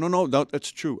 No,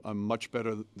 that's true. I'm much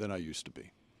better than I used to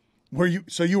be.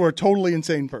 So you were a totally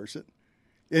insane person.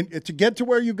 And to get to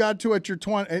where you got to in your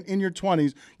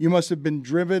 20s, you must have been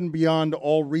driven beyond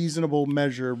all reasonable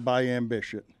measure by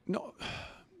ambition.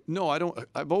 No, I don't.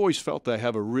 I've always felt that I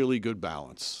have a really good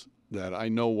balance, that I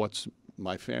know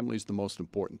my family's the most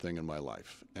important thing in my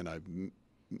life, and I've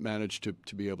managed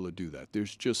to be able to do that.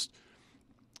 There's just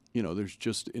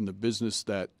in the business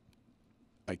that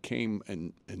I came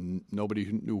and nobody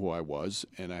knew who I was,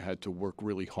 and I had to work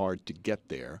really hard to get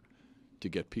there, to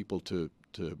get people to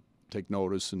take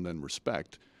notice and then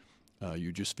respect.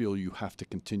 You just feel you have to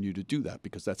continue to do that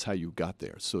because that's how you got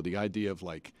there. So the idea of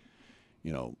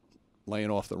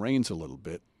laying off the reins a little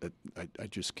bit, I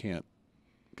just can't,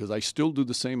 because I still do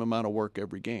the same amount of work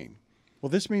every game. Well,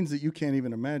 this means that you can't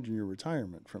even imagine your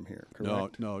retirement from here,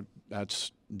 correct? No,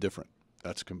 that's different.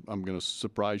 I'm going to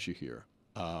surprise you here.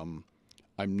 I'm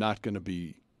not going to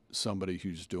be somebody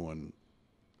who's doing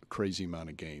a crazy amount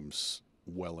of games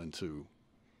well into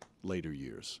later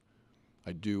years.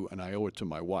 I do, and I owe it to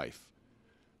my wife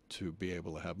to be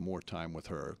able to have more time with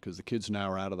her, because the kids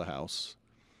now are out of the house,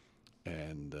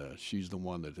 and she's the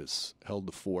one that has held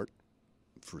the fort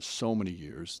for so many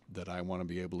years that I want to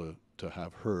be able to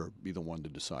have her be the one to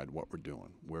decide what we're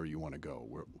doing, where you want to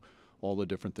go, all the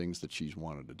different things that she's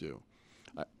wanted to do.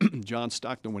 John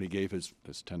Stockton, when he gave his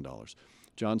 $10.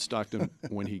 John Stockton,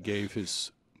 when he gave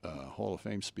his Hall of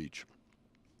Fame speech,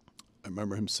 I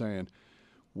remember him saying,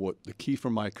 "What the key for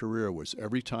my career was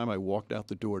every time I walked out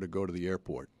the door to go to the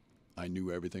airport, I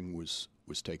knew everything was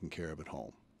taken care of at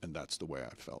home, and that's the way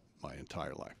I felt my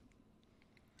entire life."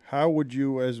 How would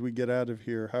you, as we get out of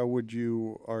here, how would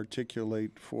you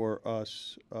articulate for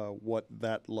us what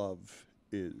that love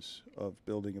is of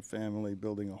building a family,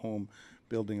 building a home,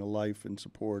 building a life in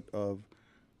support of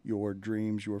your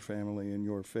dreams, your family, and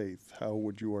your faith? How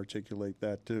would you articulate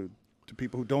that to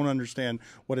people who don't understand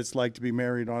what it's like to be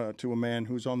married to a man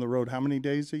who's on the road how many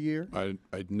days a year?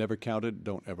 I'd never counted,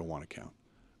 don't ever want to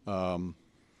count.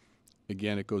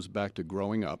 Again, it goes back to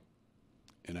growing up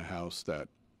in a house that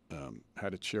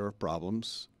had its share of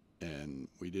problems, and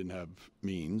we didn't have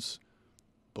means.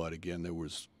 But again, there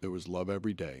was love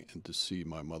every day, and to see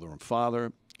my mother and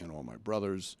father and all my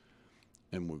brothers,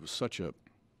 and it was such a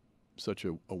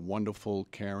wonderful,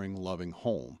 caring, loving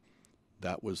home.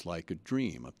 That was like a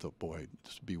dream. I thought, boy,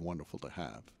 this would be wonderful to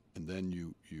have. And then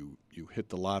you hit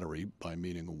the lottery by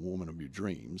meeting a woman of your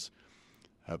dreams,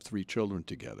 have 3 children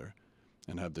together,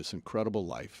 and have this incredible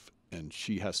life. And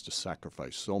she has to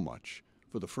sacrifice so much.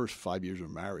 For the first 5 years we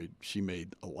were married, she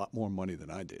made a lot more money than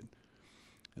I did.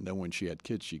 And then when she had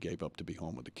kids, she gave up to be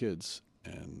home with the kids.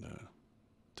 And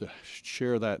to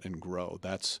share that and grow,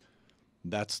 that's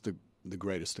the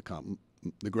greatest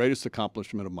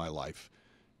accomplishment of my life,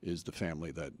 is the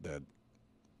family that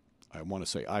I want to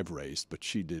say I've raised, but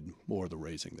she did more of the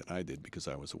raising than I did because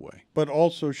I was away. But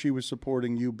also she was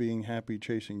supporting you being happy,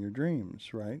 chasing your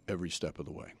dreams, right? Every step of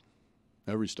the way.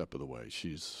 Every step of the way.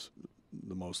 She's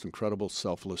the most incredible,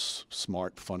 selfless,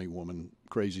 smart, funny woman,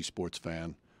 crazy sports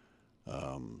fan.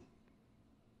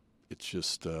 It's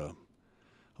just, of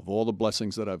all the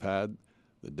blessings that I've had,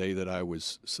 the day that I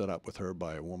was set up with her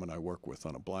by a woman I work with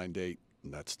on a blind date,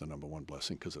 that's the number one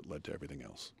blessing because it led to everything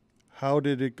else. How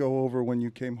did it go over when you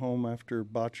came home after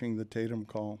botching the Tatum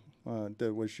call?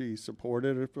 Was she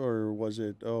supportive, or was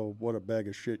it, oh, what a bag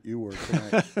of shit you were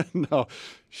tonight? No,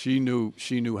 she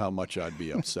knew how much I'd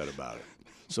be upset about it.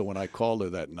 So when I called her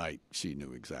that night, she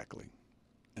knew exactly.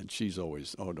 And she's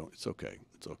always, oh, no, it's okay.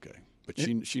 It's okay. But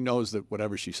she knows that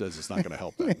whatever she says is not going to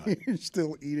help that night. You're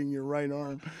still eating your right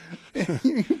arm.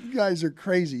 You guys are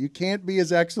crazy. You can't be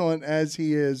as excellent as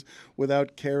he is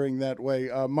without caring that way.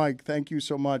 Mike, thank you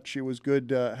so much. It was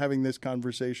good having this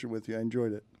conversation with you. I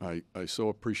enjoyed it. I so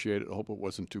appreciate it. I hope it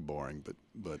wasn't too boring, but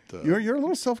you're a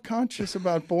little self-conscious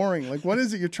about boring. Like, what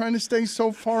is it? You're trying to stay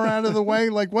so far out of the way.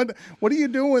 Like, what are you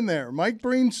doing there? Mike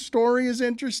Breen's story is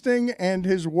interesting, and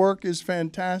his work is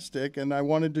fantastic. And I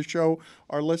wanted to show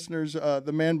our listeners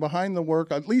the man behind the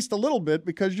work at least a little bit,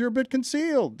 because you're a bit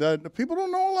concealed. People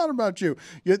don't know a lot about you.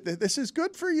 This is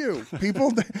good for you.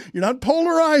 People, you're not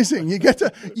polarizing. You get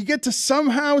to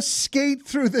somehow skate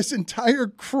through this entire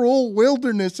cruel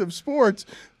wilderness of sports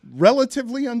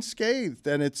relatively unscathed.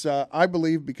 And it's, I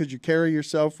believe, because you carry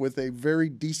yourself with a very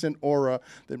decent aura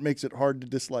that makes it hard to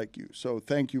dislike you. So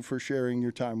thank you for sharing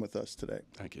your time with us today.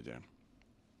 Thank you, Dan.